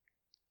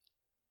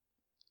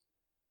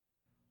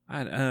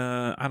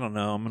don't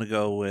know. I'm gonna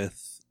go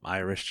with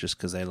Irish just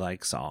because they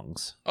like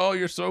songs. Oh,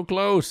 you're so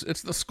close.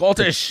 It's the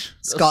Scottish.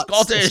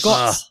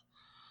 Scots.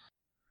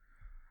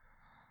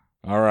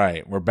 All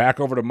right, we're back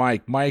over to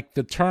Mike. Mike,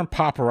 the term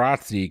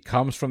paparazzi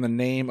comes from the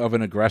name of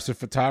an aggressive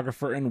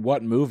photographer in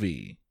what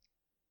movie?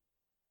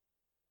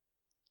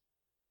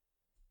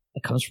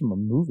 It comes from a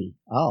movie.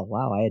 Oh,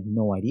 wow. I had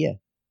no idea.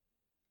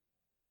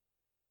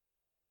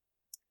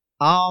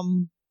 I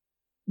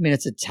mean,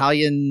 it's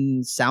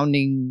Italian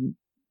sounding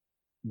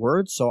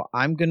words, so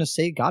I'm going to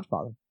say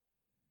Godfather.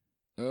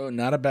 Oh,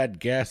 not a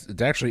bad guess.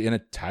 It's actually an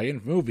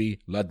Italian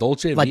movie, La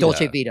Dolce Vita. La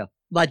Dolce Vita.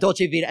 La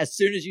Dolce Vita. As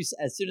soon as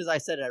I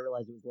said it, I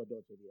realized it was La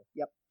Dolce Vita.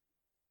 Yep.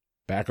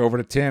 Back over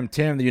to Tim.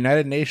 Tim, the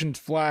United Nations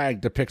flag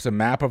depicts a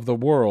map of the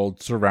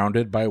world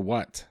surrounded by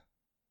what?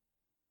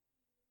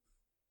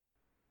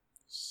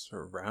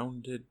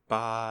 Surrounded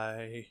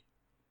by...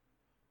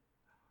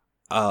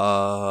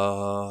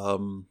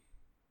 olive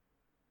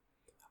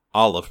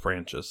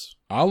branches.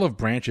 Olive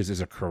branches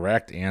is a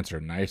correct answer.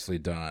 Nicely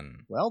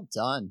done. Well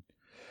done.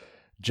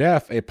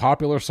 Jeff, a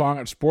popular song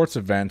at sports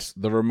events,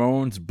 the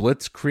Ramones'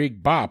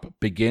 Blitzkrieg Bop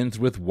begins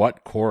with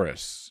what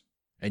chorus?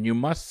 And you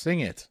must sing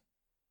it.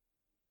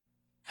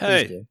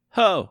 Hey,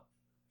 ho,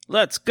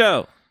 let's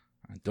go.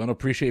 I don't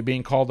appreciate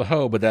being called a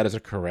hoe, but that is a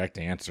correct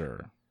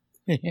answer.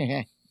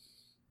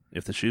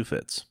 If the shoe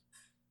fits.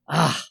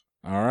 All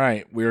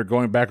right, we are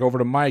going back over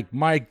to Mike.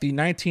 Mike, the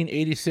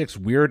 1986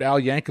 Weird Al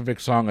Yankovic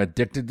song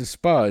Addicted to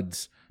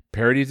Spuds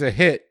parodies a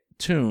hit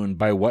tune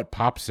by what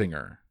pop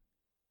singer?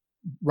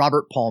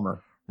 Robert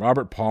Palmer.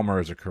 Robert Palmer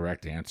is a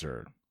correct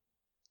answer.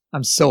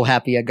 I'm so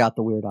happy I got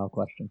the Weird Al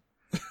question.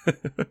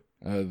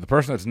 The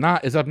person that's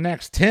not is up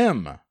next.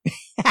 Tim.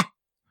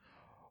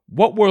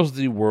 What was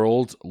the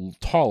world's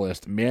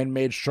tallest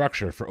man-made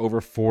structure for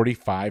over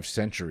 45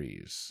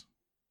 centuries?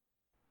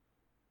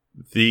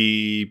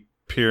 The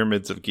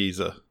Pyramids of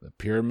Giza. The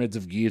Pyramids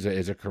of Giza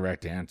is a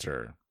correct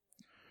answer.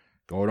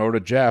 Going over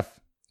to Jeff.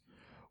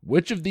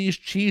 Which of these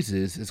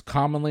cheeses is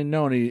commonly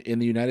known in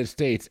the United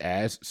States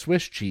as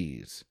Swiss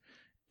cheese?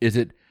 Is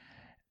it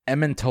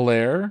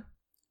Emmentaler,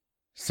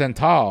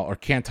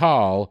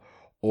 Cantal,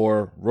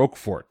 or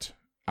Roquefort?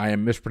 I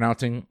am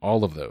mispronouncing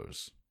all of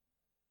those.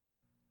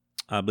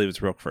 I believe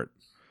it's Roquefort.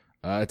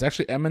 It's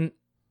actually Emmentaler.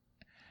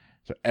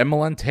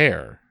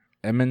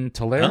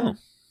 Oh.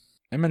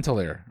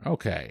 Emmentaler.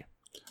 Okay.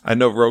 I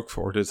know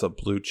Roquefort is a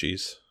blue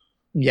cheese.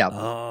 Yeah.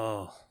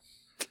 Oh.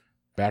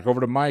 Back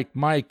over to Mike.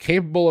 Mike,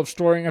 capable of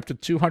storing up to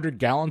 200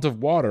 gallons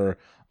of water,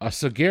 a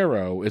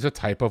saguaro is a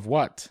type of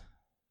what?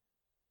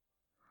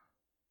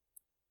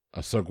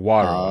 A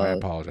saguaro. I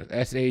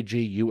apologize.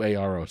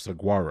 Saguaro.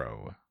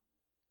 Saguaro.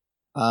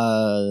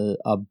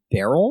 A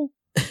barrel?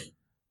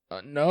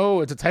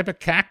 No, it's a type of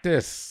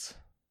cactus.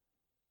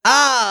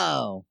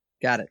 Oh,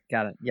 got it.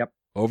 Yep.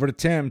 Over to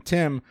Tim.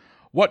 Tim,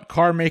 what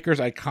car maker's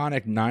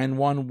iconic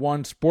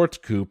 911 sports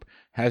coupe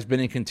has been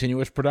in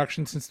continuous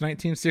production since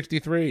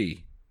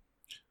 1963?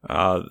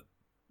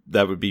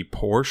 That would be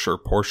Porsche or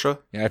Porsche.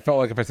 Yeah, I felt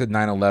like if I said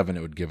 911,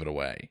 it would give it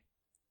away.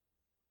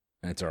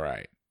 That's all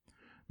right.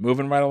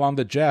 Moving right along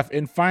to Jeff.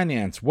 In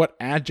finance, what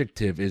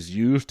adjective is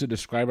used to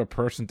describe a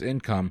person's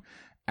income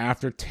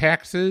after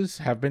taxes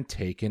have been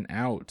taken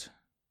out?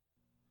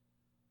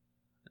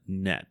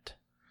 Net.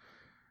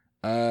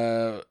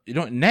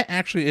 Net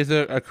actually is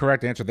a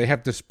correct answer. They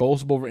have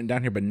disposable written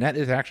down here, but net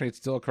is actually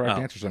still a correct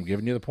answer, so I'm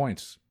giving you the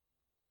points.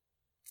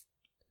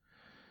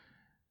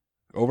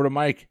 Over to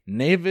Mike.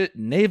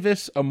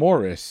 Navis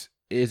Amoris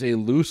is a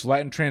loose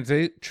Latin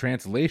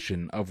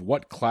translation of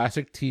what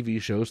classic TV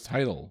show's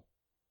title?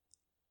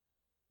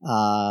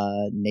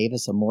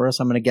 Navis Amoris.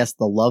 I'm going to guess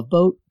The Love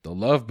Boat. The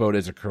Love Boat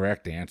is a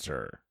correct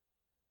answer.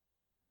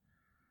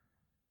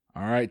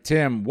 All right,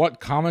 Tim. What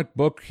comic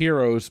book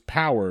hero's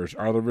powers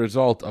are the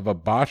result of a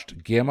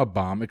botched gamma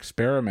bomb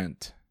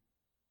experiment?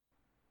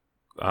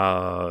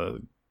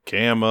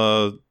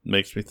 Gamma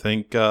makes me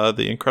think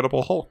the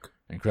Incredible Hulk.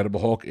 Incredible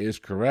Hulk is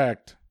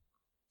correct.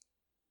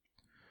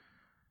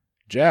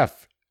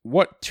 Jeff,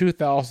 what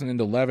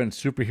 2011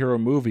 superhero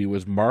movie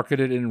was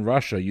marketed in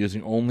Russia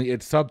using only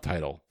its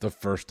subtitle, The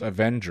First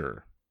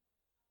Avenger?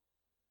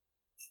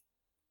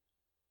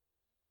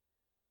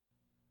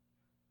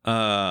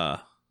 Run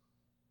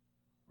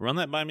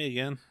that by me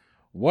again.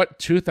 What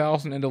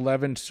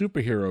 2011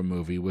 superhero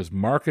movie was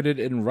marketed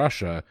in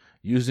Russia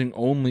using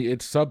only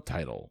its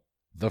subtitle,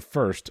 The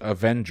First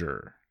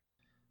Avenger?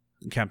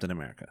 Captain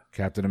America.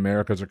 Captain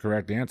America is a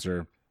correct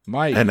answer.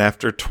 Mike. And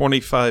after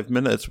 25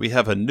 minutes, we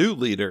have a new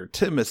leader.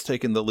 Tim has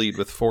taken the lead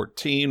with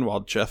 14, while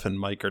Jeff and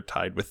Mike are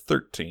tied with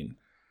 13.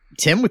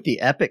 Tim with the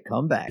epic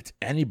comeback. It's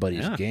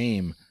anybody's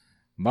game.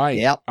 Mike,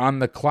 Yep. on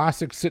the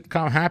classic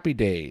sitcom Happy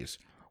Days,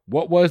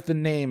 what was the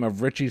name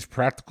of Richie's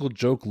practical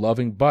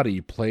joke-loving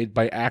buddy played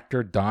by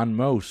actor Don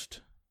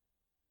Most?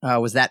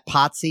 Was that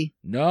Potsy?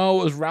 No,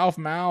 it was Ralph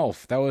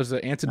Malph. That was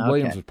Anson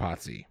Williams with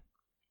Potsy.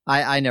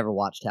 I never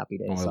watched Happy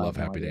Days. Oh, I so love have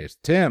no Happy idea. Days.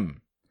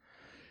 Tim,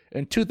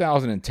 in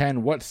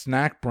 2010, what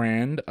snack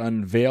brand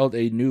unveiled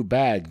a new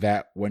bag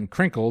that, when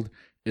crinkled,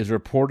 is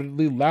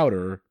reportedly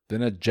louder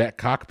than a jet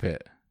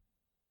cockpit?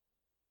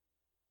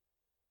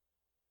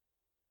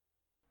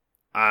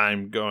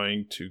 I'm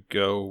going to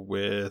go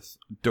with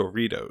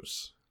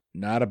Doritos.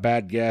 Not a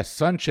bad guess.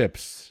 Sun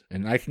Chips.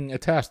 And I can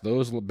attest,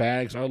 those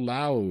bags are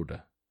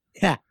loud.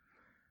 Yeah.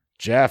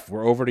 Jeff,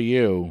 we're over to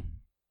you.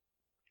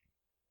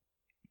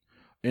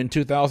 In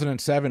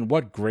 2007,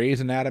 what Grey's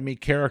Anatomy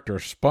character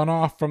spun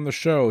off from the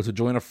show to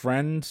join a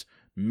friend's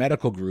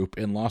medical group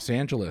in Los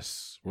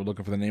Angeles? We're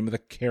looking for the name of the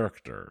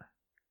character.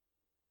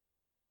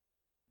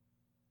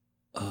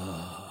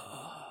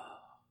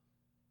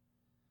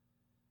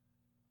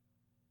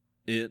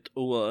 It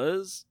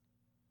was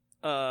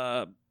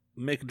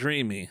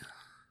McDreamy.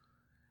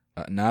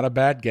 Not a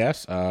bad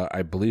guess.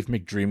 I believe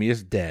McDreamy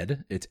is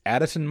dead. It's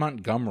Addison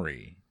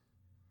Montgomery.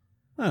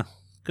 Oh,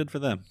 good for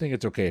them. I think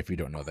it's okay if you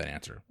don't know that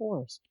answer. Of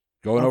course.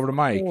 Going over to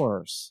Mike. Of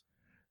course.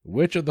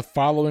 Which of the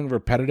following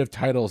repetitive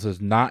titles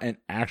is not an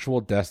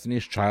actual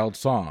Destiny's Child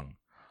song?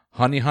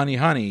 Honey, Honey,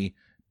 Honey,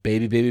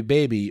 Baby, Baby,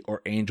 Baby,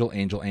 or Angel,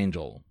 Angel,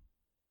 Angel?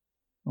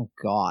 Oh,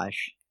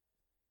 gosh.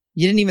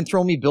 You didn't even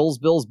throw me Bills,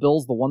 Bills,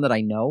 Bills, the one that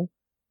I know?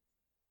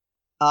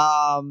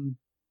 I'm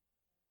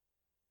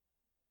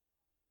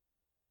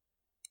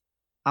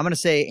going to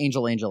say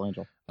Angel, Angel,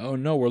 Angel. Oh,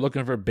 no, we're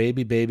looking for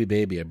Baby, Baby,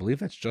 Baby. I believe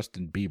that's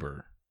Justin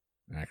Bieber,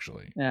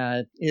 actually.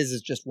 His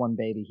is just one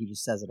baby. He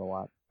just says it a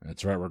lot.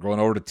 That's right. We're going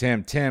over to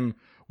Tim. Tim,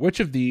 which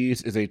of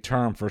these is a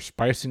term for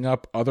spicing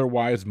up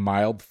otherwise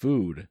mild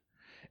food?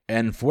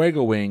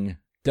 Enfuegoing,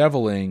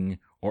 deviling,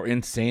 or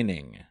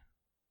insaning?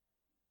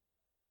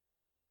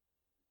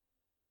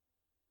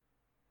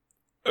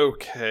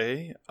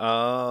 Okay.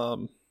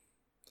 I'm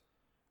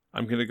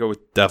going to go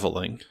with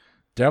deviling.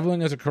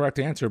 Deviling is a correct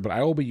answer, but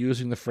I will be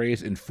using the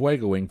phrase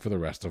enfuegoing for the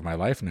rest of my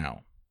life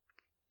now.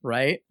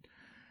 Right?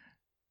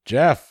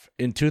 Jeff,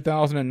 in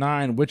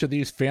 2009, which of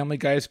these Family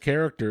Guy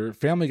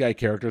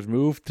characters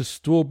moved to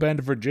Stool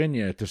Bend,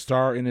 Virginia to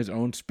star in his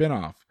own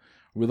spinoff?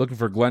 Are we looking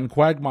for Glenn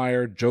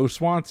Quagmire, Joe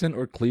Swanson,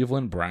 or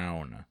Cleveland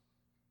Brown?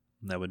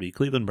 That would be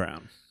Cleveland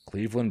Brown.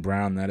 Cleveland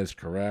Brown, that is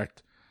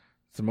correct.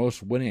 It's the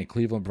most winning a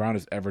Cleveland Brown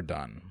has ever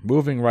done.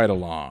 Moving right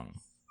along.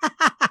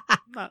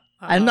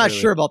 I'm not really.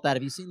 sure about that.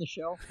 Have you seen the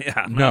show?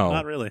 Yeah, No.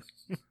 not really.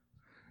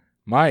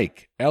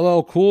 Mike,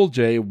 LL Cool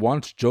J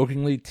once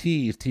jokingly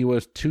teased he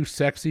was too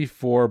sexy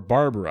for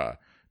Barbara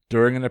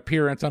during an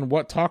appearance on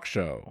what talk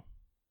show?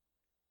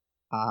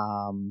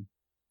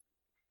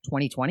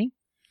 2020?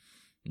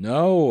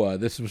 No,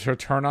 this was her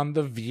turn on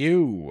The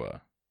View.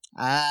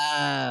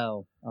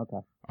 Oh, okay.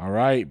 All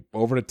right,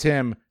 over to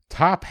Tim.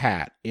 Top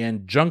Hat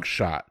and Junk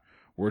Shot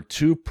were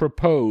two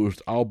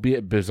proposed,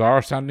 albeit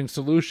bizarre-sounding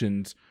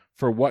solutions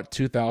for what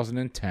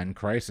 2010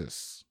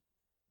 crisis?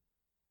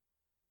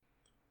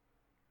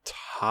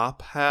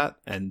 Top Hat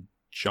and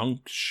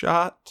Junk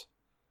Shot?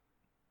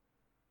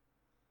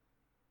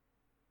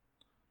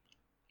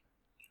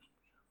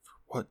 For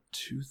what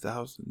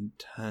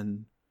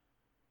 2010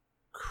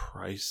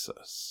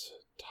 crisis?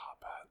 Top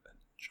Hat and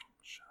Junk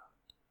Shot.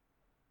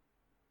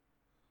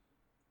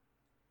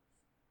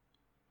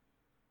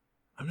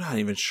 I'm not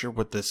even sure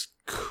what this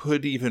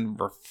could even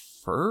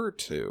refer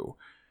to.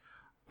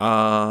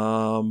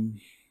 Top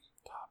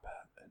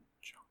Hat and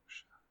Junk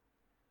Shot.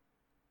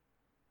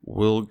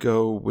 We'll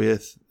go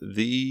with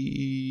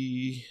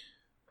the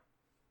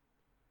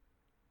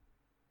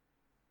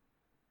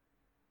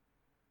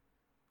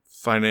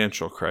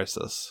financial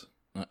crisis.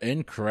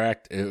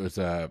 Incorrect. It was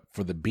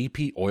for the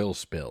BP oil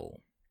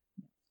spill.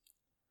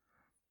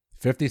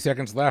 50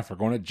 seconds left. We're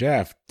going to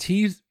Jeff.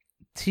 Tease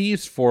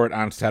for it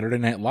on Saturday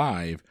Night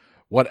Live.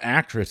 What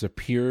actress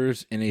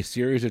appears in a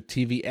series of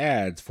TV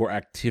ads for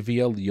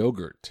Activia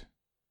yogurt?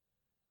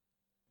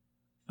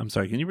 I'm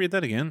sorry, can you read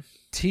that again?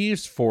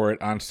 Teased for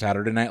it on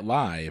Saturday Night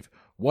Live.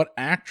 What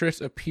actress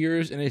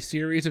appears in a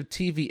series of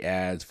TV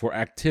ads for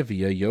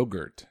Activia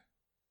yogurt?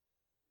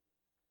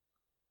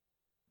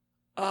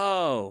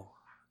 Oh,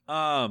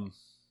 fuck.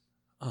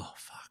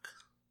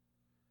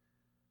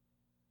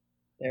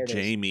 There it is.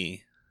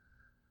 Jamie.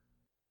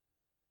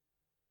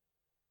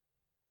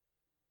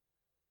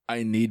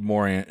 I need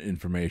more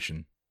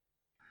information.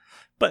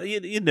 But,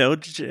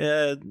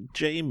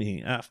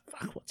 Jamie.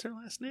 Fuck, what's her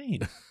last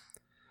name?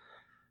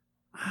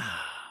 Oh, my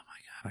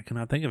God. I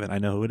cannot think of it. I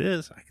know who it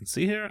is. I can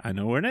see her. I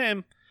know her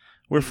name.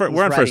 We're on first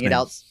writing it name.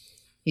 out.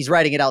 He's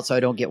writing it out so I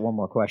don't get one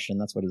more question.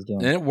 That's what he's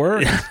doing. And it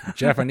worked.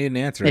 Jeff, I need an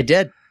answer. It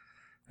did.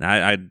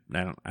 I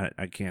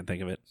can't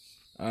think of it.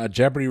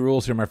 Jeopardy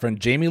rules here, my friend.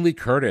 Jamie Lee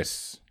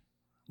Curtis.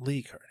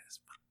 Lee Curtis.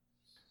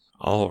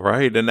 All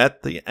right, and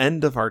at the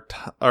end of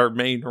our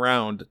main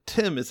round,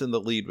 Tim is in the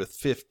lead with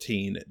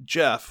 15,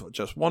 Jeff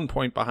just 1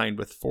 point behind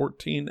with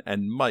 14,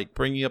 and Mike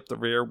bringing up the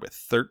rear with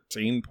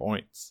 13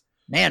 points.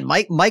 Man,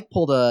 Mike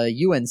pulled a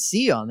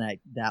UNC on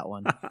that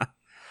one.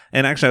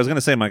 And actually, I was going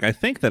to say, Mike, I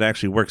think that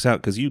actually works out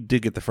because you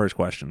did get the first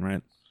question,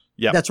 right?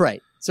 Yeah, that's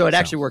right. So it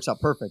actually works out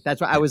perfect. That's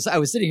why I was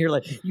sitting here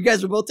like, you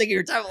guys were both taking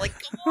your time. I'm like,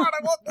 come on,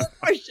 I want more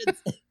questions.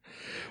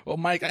 Well,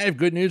 Mike, I have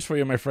good news for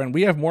you, my friend.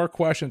 We have more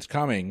questions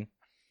coming.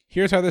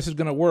 Here's how this is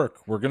going to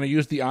work. We're going to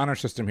use the honor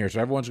system here. So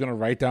everyone's going to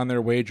write down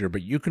their wager,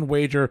 but you can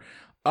wager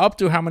up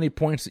to how many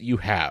points that you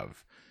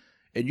have.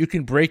 And you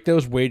can break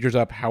those wagers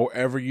up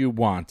however you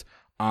want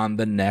on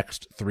the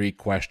next 3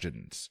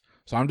 questions.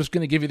 So I'm just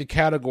going to give you the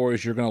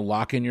categories. You're going to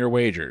lock in your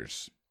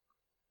wagers.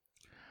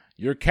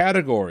 Your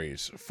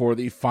categories for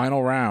the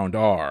final round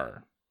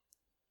are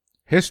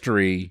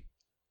history,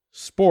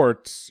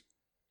 sports,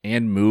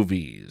 and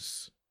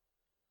movies.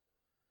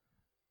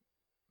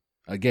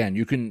 Again,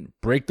 you can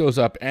break those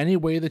up any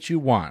way that you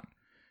want.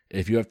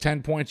 If you have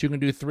 10 points, you can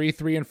do 3,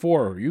 3, and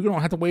 4. You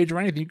don't have to wager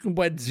anything. You can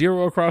bet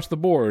 0 across the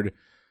board.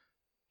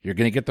 You're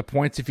going to get the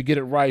points if you get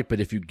it right, but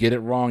if you get it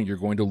wrong, you're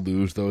going to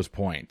lose those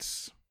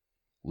points.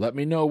 Let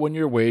me know when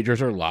your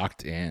wagers are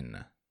locked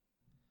in.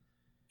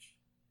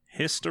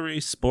 History,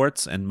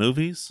 sports, and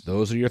movies?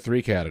 Those are your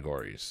 3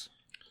 categories.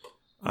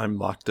 I'm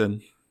locked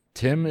in.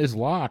 Tim is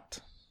locked.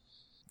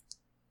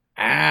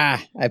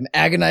 I'm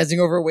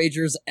agonizing over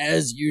wagers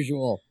as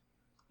usual.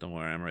 Don't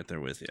worry, I'm right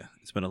there with you.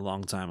 It's been a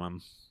long time.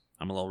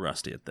 I'm a little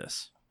rusty at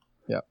this.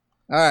 Yep.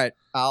 All right,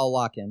 I'll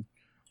lock in.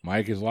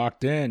 Mike is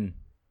locked in.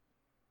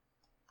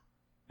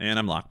 And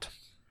I'm locked.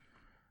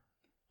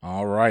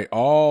 All right,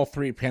 all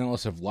 3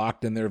 panelists have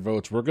locked in their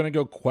votes. We're going to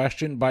go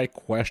question by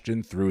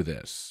question through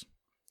this.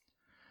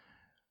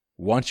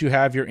 Once you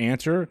have your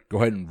answer,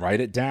 go ahead and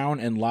write it down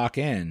and lock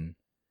in.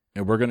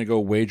 And we're going to go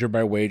wager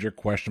by wager,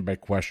 question by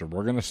question.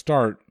 We're going to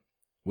start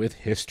with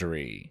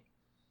history.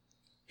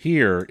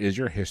 Here is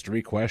your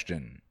history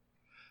question.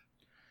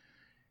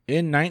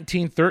 In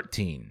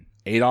 1913,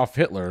 Adolf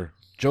Hitler,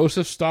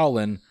 Joseph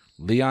Stalin,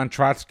 Leon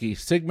Trotsky,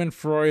 Sigmund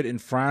Freud,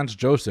 and Franz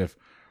Joseph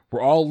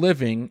were all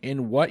living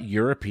in what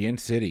European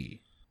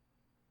city?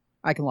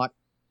 I can lock.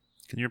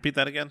 Can you repeat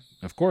that again?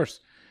 Of course.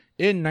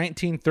 In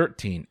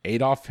 1913,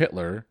 Adolf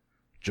Hitler,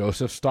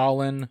 Joseph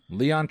Stalin,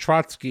 Leon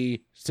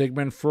Trotsky,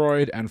 Sigmund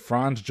Freud, and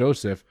Franz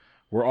Joseph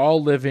were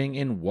all living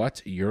in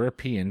what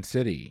European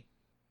city?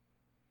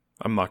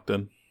 I'm locked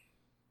in.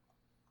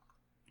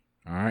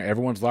 All right,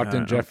 everyone's locked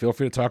in. Jeff, feel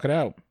free to talk it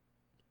out.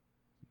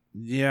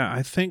 Yeah,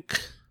 I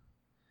think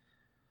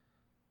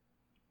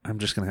I'm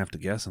just going to have to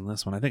guess on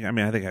this one. I think I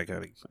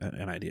got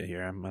an idea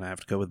here. I'm going to have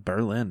to go with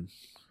Berlin.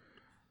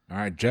 All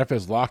right, Jeff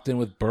is locked in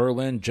with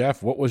Berlin.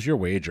 Jeff, what was your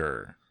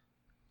wager?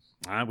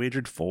 I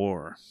wagered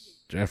 4.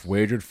 Jeff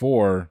wagered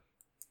 4.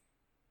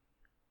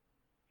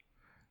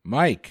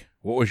 Mike,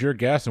 what was your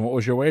guess and what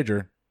was your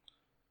wager?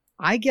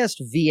 I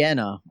guessed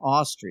Vienna,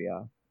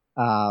 Austria.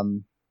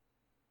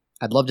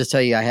 I'd love to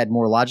tell you I had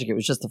more logic. It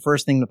was just the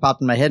first thing that popped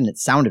in my head, and it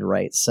sounded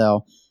right,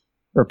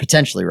 or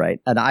potentially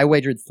right. And I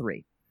wagered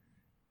 3.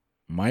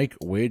 Mike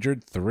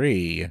wagered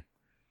 3.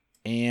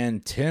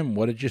 And Tim,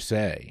 what did you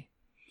say?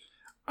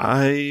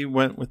 I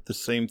went with the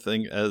same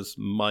thing as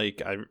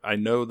Mike. I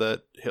know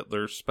that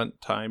Hitler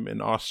spent time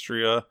in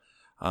Austria,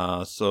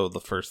 so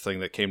the first thing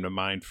that came to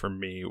mind for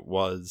me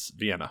was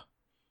Vienna.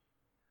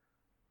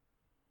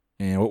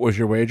 And what was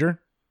your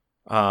wager?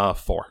 4.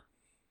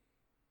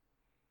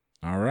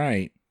 All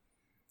right.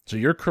 So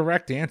your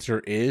correct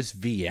answer is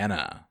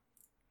Vienna.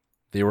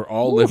 They were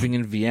all living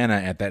in Vienna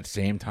at that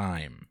same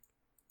time.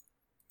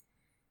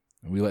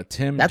 And we let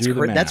Tim do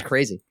the math. That's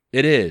crazy.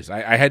 It is.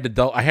 I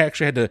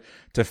actually had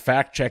to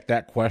fact check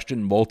that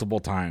question multiple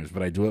times,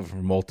 but I do it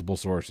from multiple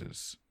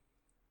sources.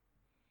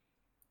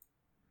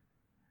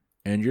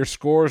 And your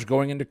scores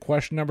going into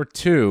question number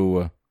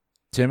 2.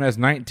 Tim has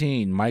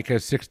 19, Mike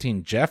has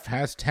 16, Jeff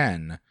has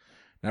 10.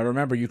 Now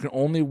remember, you can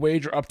only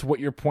wager up to what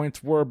your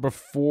points were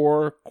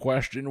before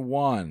question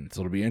 1.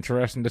 So it'll be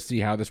interesting to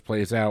see how this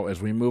plays out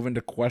as we move into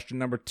question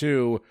number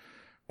 2.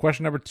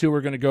 Question number 2,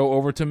 we're going to go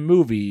over to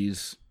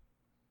movies.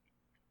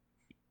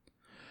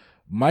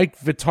 Mike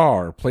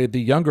Vitar played the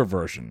younger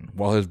version,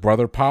 while his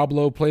brother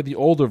Pablo played the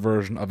older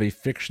version of a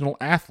fictional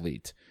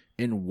athlete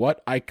in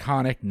what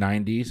iconic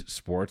 90s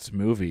sports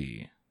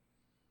movie?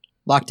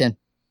 Locked in.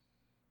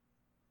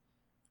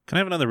 Can I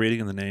have another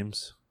reading of the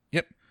names?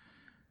 Yep.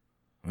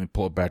 Let me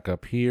pull it back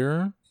up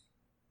here.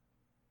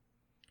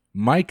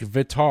 Mike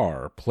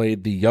Vitar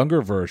played the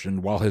younger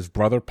version, while his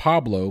brother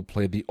Pablo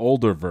played the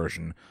older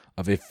version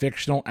of a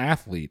fictional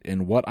athlete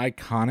in what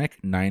iconic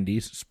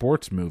 90s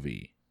sports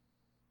movie?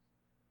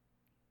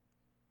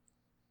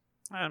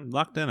 I'm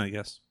locked in, I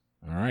guess.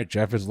 All right,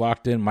 Jeff is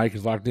locked in. Mike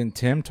is locked in.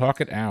 Tim, talk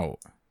it out.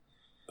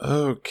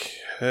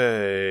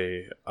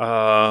 Okay.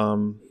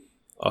 I'll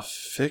A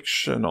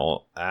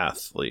fictional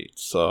athlete.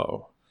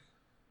 So,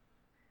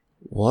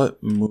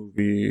 what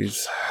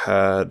movies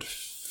had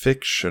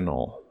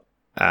fictional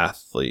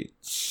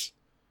athletes?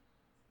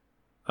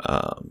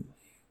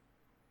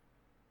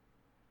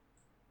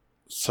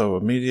 So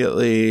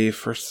immediately,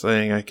 first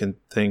thing I can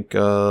think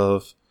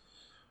of,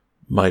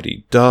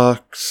 Mighty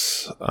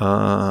Ducks,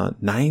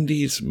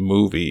 90s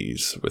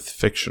movies with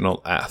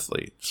fictional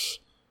athletes.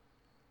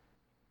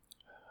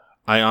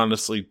 I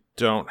honestly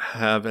don't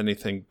have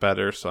anything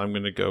better, so I'm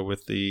going to go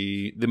with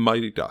the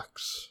Mighty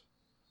Ducks.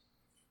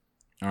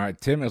 All right,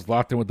 Tim is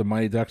locked in with the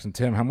Mighty Ducks. And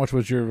Tim, how much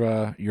was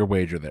your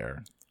wager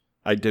there?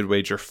 I did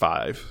wager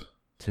 5.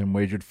 Tim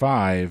wagered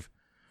 5.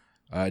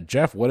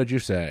 Jeff, what did you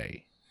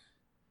say?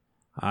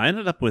 I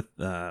ended up with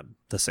The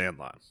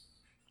Sandlot.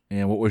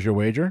 And what was your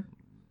wager?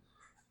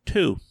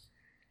 2.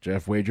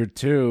 Jeff wagered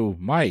 2.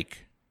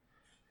 Mike?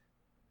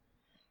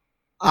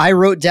 I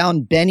wrote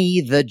down Benny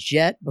the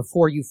Jet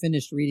before you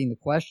finished reading the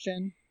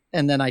question,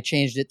 and then I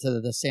changed it to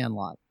The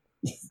Sandlot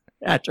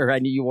after I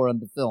knew you were on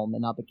the film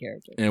and not the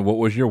character. And what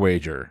was your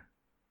wager?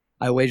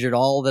 I wagered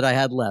all that I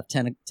had left,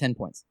 10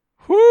 points.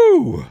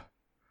 Whoo!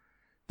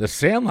 The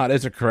Sandlot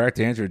is a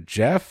correct answer.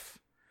 Jeff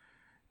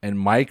and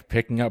Mike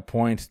picking up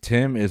points.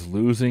 Tim is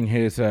losing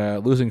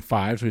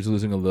 5, so he's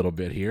losing a little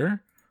bit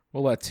here.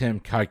 We'll let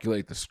Tim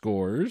calculate the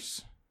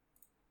scores.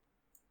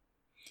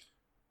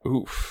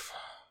 Oof.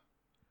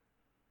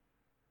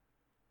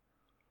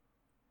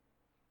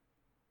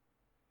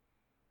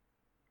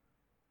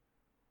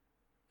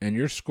 And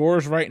your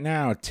scores right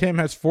now, Tim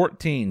has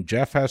 14,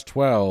 Jeff has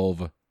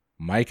 12,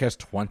 Mike has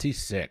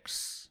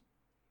 26.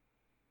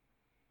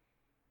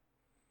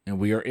 And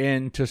we are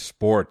into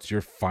sports,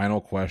 your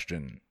final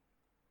question.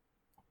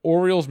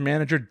 Orioles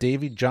manager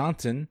Davey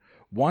Johnson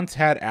once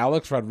had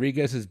Alex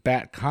Rodriguez's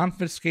bat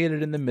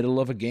confiscated in the middle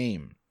of a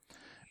game.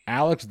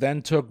 Alex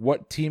then took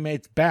what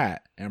teammate's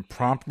bat and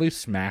promptly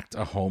smacked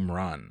a home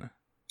run?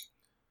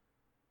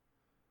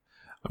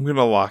 I'm going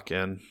to lock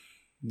in.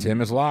 Tim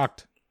is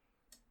locked.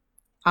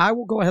 I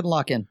will go ahead and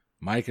lock in.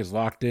 Mike is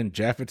locked in.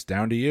 Jeff, it's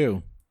down to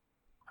you.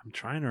 I'm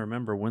trying to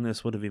remember when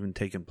this would have even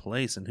taken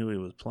place and who he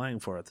was playing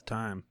for at the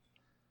time.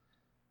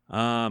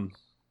 Because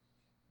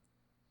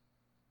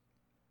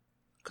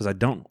I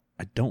don't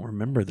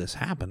remember this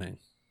happening.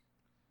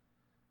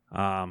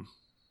 So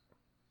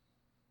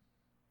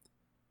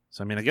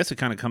I mean, I guess it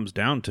kind of comes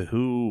down to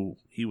who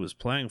he was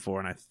playing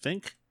for, and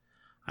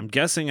I'm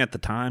guessing at the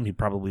time he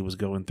probably was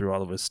going through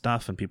all of his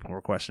stuff, and people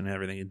were questioning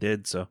everything he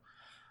did. So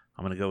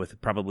I'm going to go with it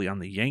probably on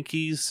the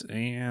Yankees,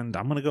 and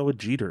I'm going to go with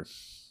Jeter.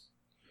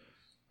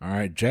 All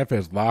right, Jeff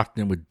is locked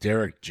in with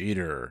Derek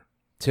Jeter.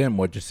 Tim,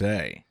 what'd you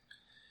say?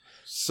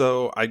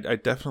 So I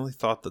definitely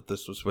thought that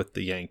this was with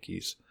the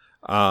Yankees.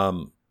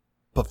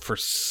 But for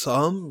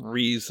some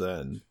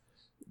reason,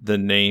 the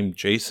name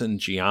Jason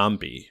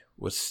Giambi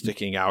was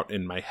sticking out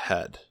in my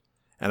head.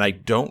 And I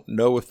don't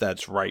know if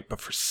that's right,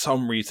 but for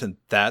some reason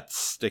that's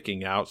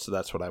sticking out, so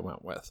that's what I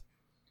went with.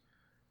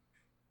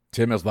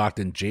 Tim is locked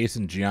in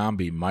Jason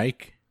Giambi.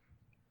 Mike,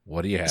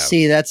 what do you have?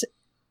 See,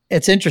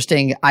 it's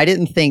interesting. I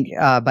didn't think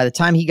by the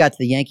time he got to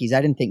the Yankees,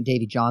 I didn't think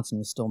Davey Johnson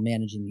was still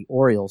managing the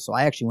Orioles. So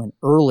I actually went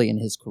early in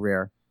his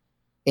career,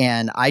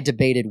 and I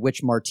debated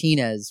which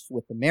Martinez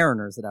with the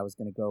Mariners that I was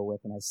going to go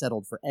with, and I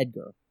settled for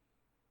Edgar.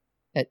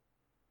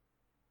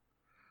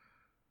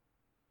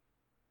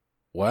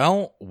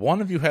 Well, one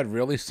of you had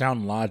really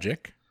sound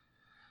logic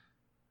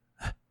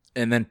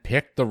and then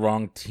picked the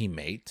wrong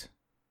teammate.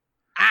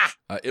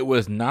 It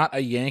was not a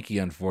Yankee,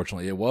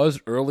 unfortunately. It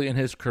was early in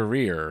his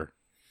career.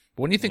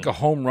 But when you think of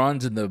home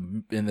runs in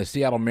the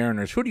Seattle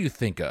Mariners, who do you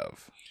think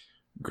of?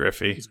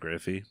 Griffey. It's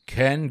Griffey.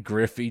 Ken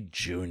Griffey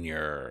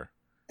Jr.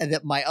 And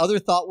that my other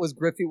thought was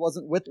Griffey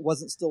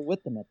wasn't still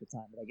with them at the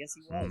time, but I guess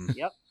he was.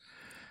 Yep.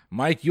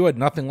 Mike, you had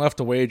nothing left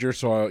to wager,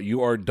 so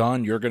you are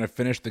done. You're going to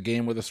finish the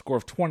game with a score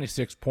of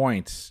 26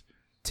 points.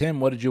 Tim,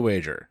 what did you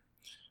wager?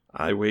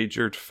 I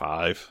wagered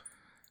 5.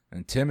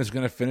 And Tim is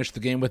going to finish the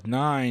game with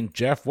 9.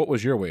 Jeff, what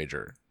was your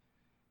wager?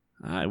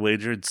 I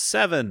wagered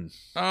 7.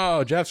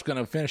 Oh, Jeff's going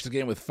to finish the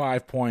game with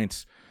 5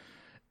 points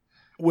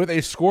with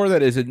a score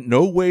that is in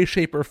no way,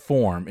 shape, or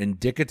form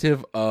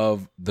indicative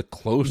of the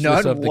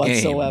closeness of the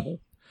whatsoever. game.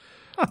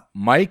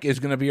 Mike is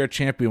going to be our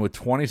champion with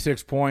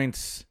 26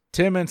 points.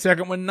 Tim in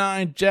second with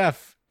 9.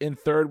 Jeff in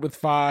third with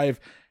 5.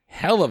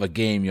 Hell of a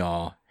game,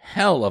 y'all.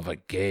 Hell of a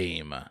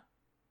game.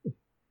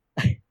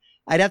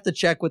 I'd have to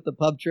check with the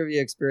pub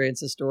trivia experience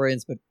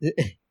historians, but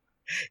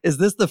is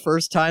this the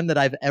first time that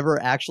I've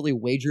ever actually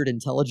wagered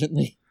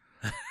intelligently?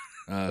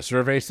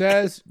 Survey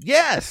says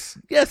yes.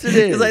 Yes, it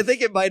is. Because I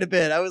think it might have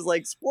been. I was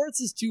like, sports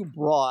is too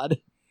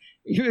broad,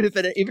 even if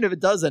it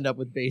does end up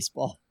with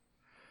baseball.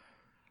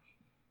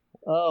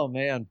 Oh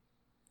man.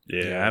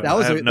 Yeah, that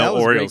was I have that no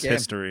was a great Orioles game.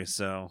 history,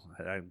 so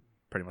I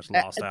pretty much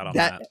lost out on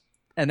that.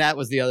 And that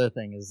was the other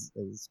thing is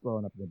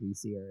growing up in the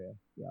DC area.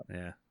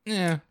 Yep.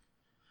 Yeah.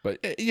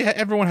 But yeah,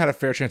 everyone had a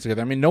fair chance to get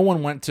there. I mean, no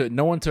one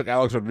took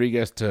Alex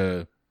Rodriguez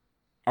to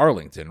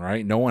Arlington,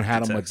 right? No one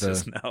had him with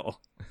the. No,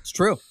 it's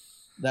true.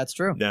 That's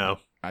true. No.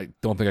 I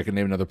don't think I can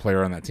name another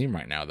player on that team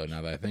right now, though,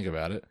 now that I think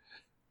about it.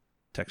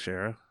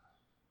 Texera.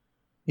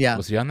 Yeah.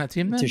 Was he on that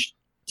team then?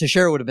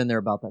 Teixeira would have been there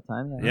about that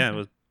time. Yeah, it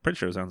was pretty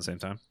sure it was on the same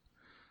time.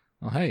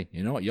 Well, hey,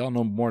 you know what? Y'all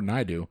know more than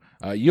I do.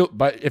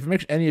 But if it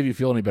makes any of you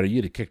feel any better,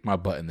 you'd have kicked my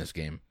butt in this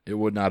game. It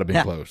would not have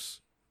been close.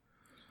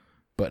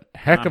 But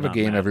heck of a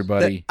game,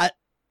 everybody.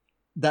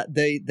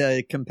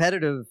 The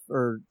competitive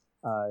or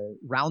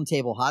round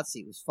table hot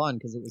seat was fun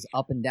because it was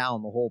up and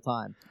down the whole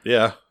time.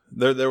 Yeah,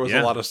 there was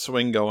a lot of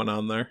swing going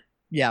on there.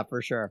 Yeah,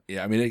 for sure.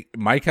 Yeah, I mean,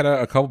 Mike had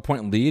a couple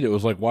point lead. It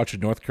was like watching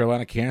North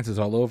Carolina, Kansas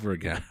all over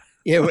again.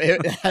 Yeah,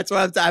 that's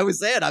what I was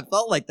saying. I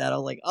felt like that. I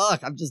was like,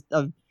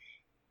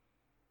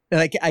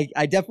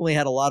 I definitely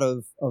had a lot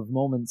of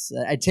moments.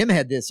 Tim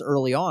had this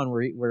early on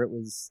where it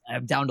was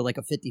down to like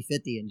a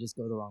 50-50 and just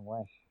go the wrong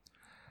way.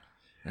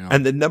 Yeah.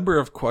 And the number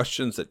of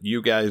questions that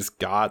you guys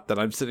got that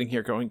I'm sitting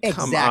here going,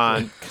 come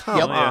on.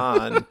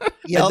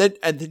 Yep.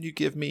 And then you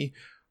give me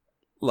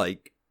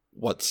like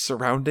what's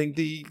surrounding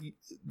the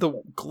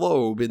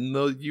globe in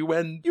the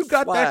UN You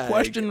got flag. that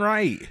question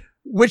right.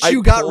 Which I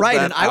you got pulled right,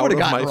 that and I would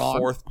have out of gotten my wrong.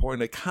 fourth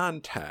point of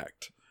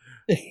contact.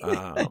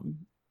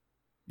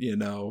 You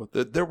know,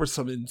 there were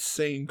some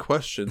insane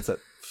questions that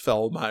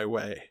fell my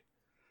way.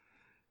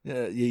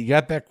 Yeah, you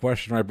got that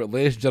question right. But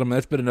ladies and gentlemen,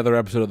 that's been another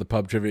episode of the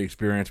Pub Trivia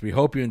Experience. We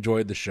hope you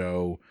enjoyed the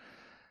show.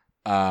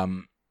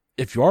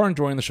 If you are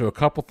enjoying the show, a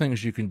couple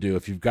things you can do.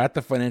 If you've got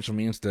the financial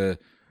means to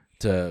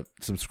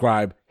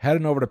subscribe, head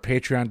on over to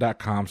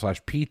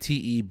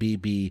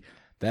patreon.com/PTEBB.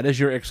 That is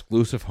your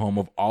exclusive home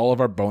of all of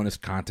our bonus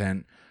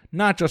content,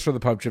 not just for the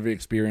Pub Trivia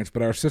Experience,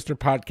 but our sister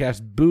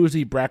podcast,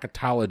 Boozy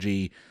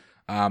Bracketology.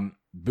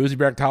 Boozy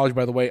Bracketology,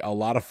 by the way, a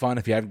lot of fun.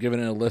 If you haven't given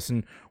it a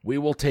listen, we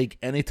will take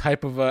any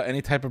type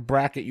of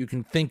bracket you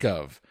can think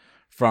of,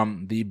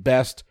 from the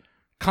best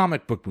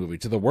comic book movie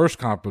to the worst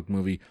comic book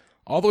movie,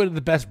 all the way to the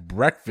best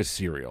breakfast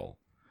cereal,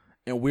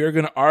 and we're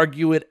going to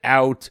argue it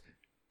out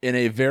in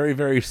a very,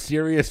 very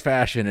serious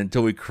fashion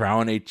until we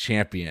crown a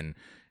champion.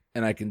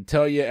 And I can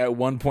tell you, at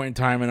one point in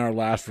time in our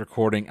last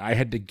recording, I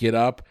had to get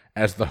up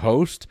as the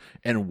host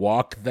and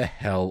walk the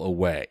hell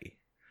away.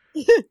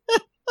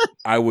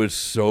 I was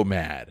so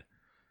mad.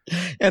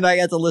 And I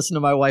got to listen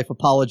to my wife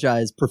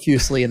apologize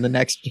profusely from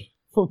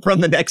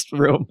the next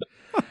room.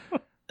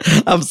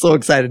 I'm so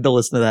excited to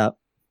listen to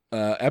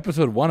that.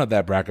 Episode 1 of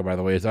that bracket, by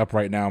the way, is up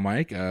right now,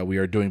 Mike. We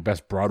are doing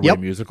Best Broadway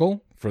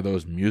Musical for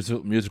those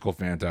musical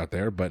fans out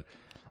there. But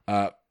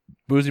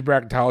Boozy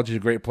Bracketology is a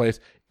great place.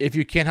 If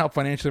you can't help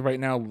financially right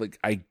now, like,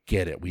 I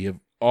get it. We have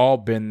all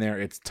been there.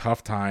 It's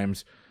tough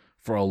times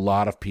for a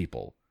lot of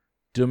people.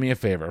 Do me a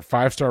favor,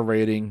 5-star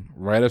rating,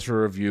 write us a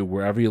review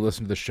wherever you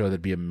listen to the show.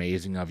 That'd be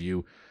amazing of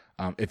you.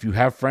 If you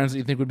have friends that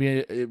you think would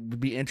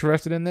be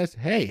interested in this,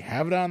 hey,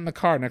 have it on the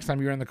car next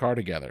time you're in the car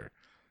together.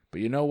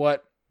 But you know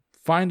what?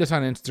 Find us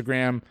on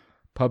Instagram,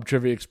 Pub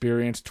Trivia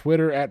Experience,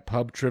 Twitter at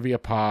Pub Trivia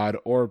Pod,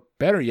 or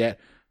better yet,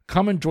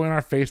 come and join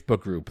our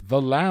Facebook group,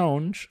 The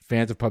Lounge,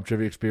 fans of Pub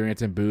Trivia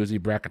Experience and Boozy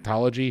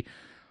Bracketology.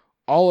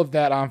 All of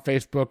that on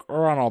Facebook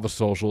or on all the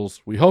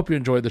socials. We hope you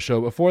enjoyed the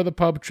show. Before the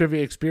Pub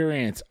Trivia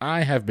Experience,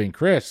 I have been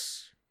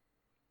Chris.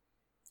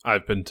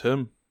 I've been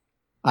Tim.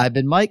 I've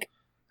been Mike.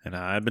 And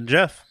I've been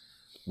Jeff.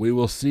 We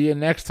will see you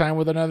next time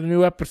with another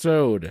new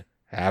episode.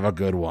 Have a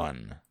good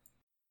one.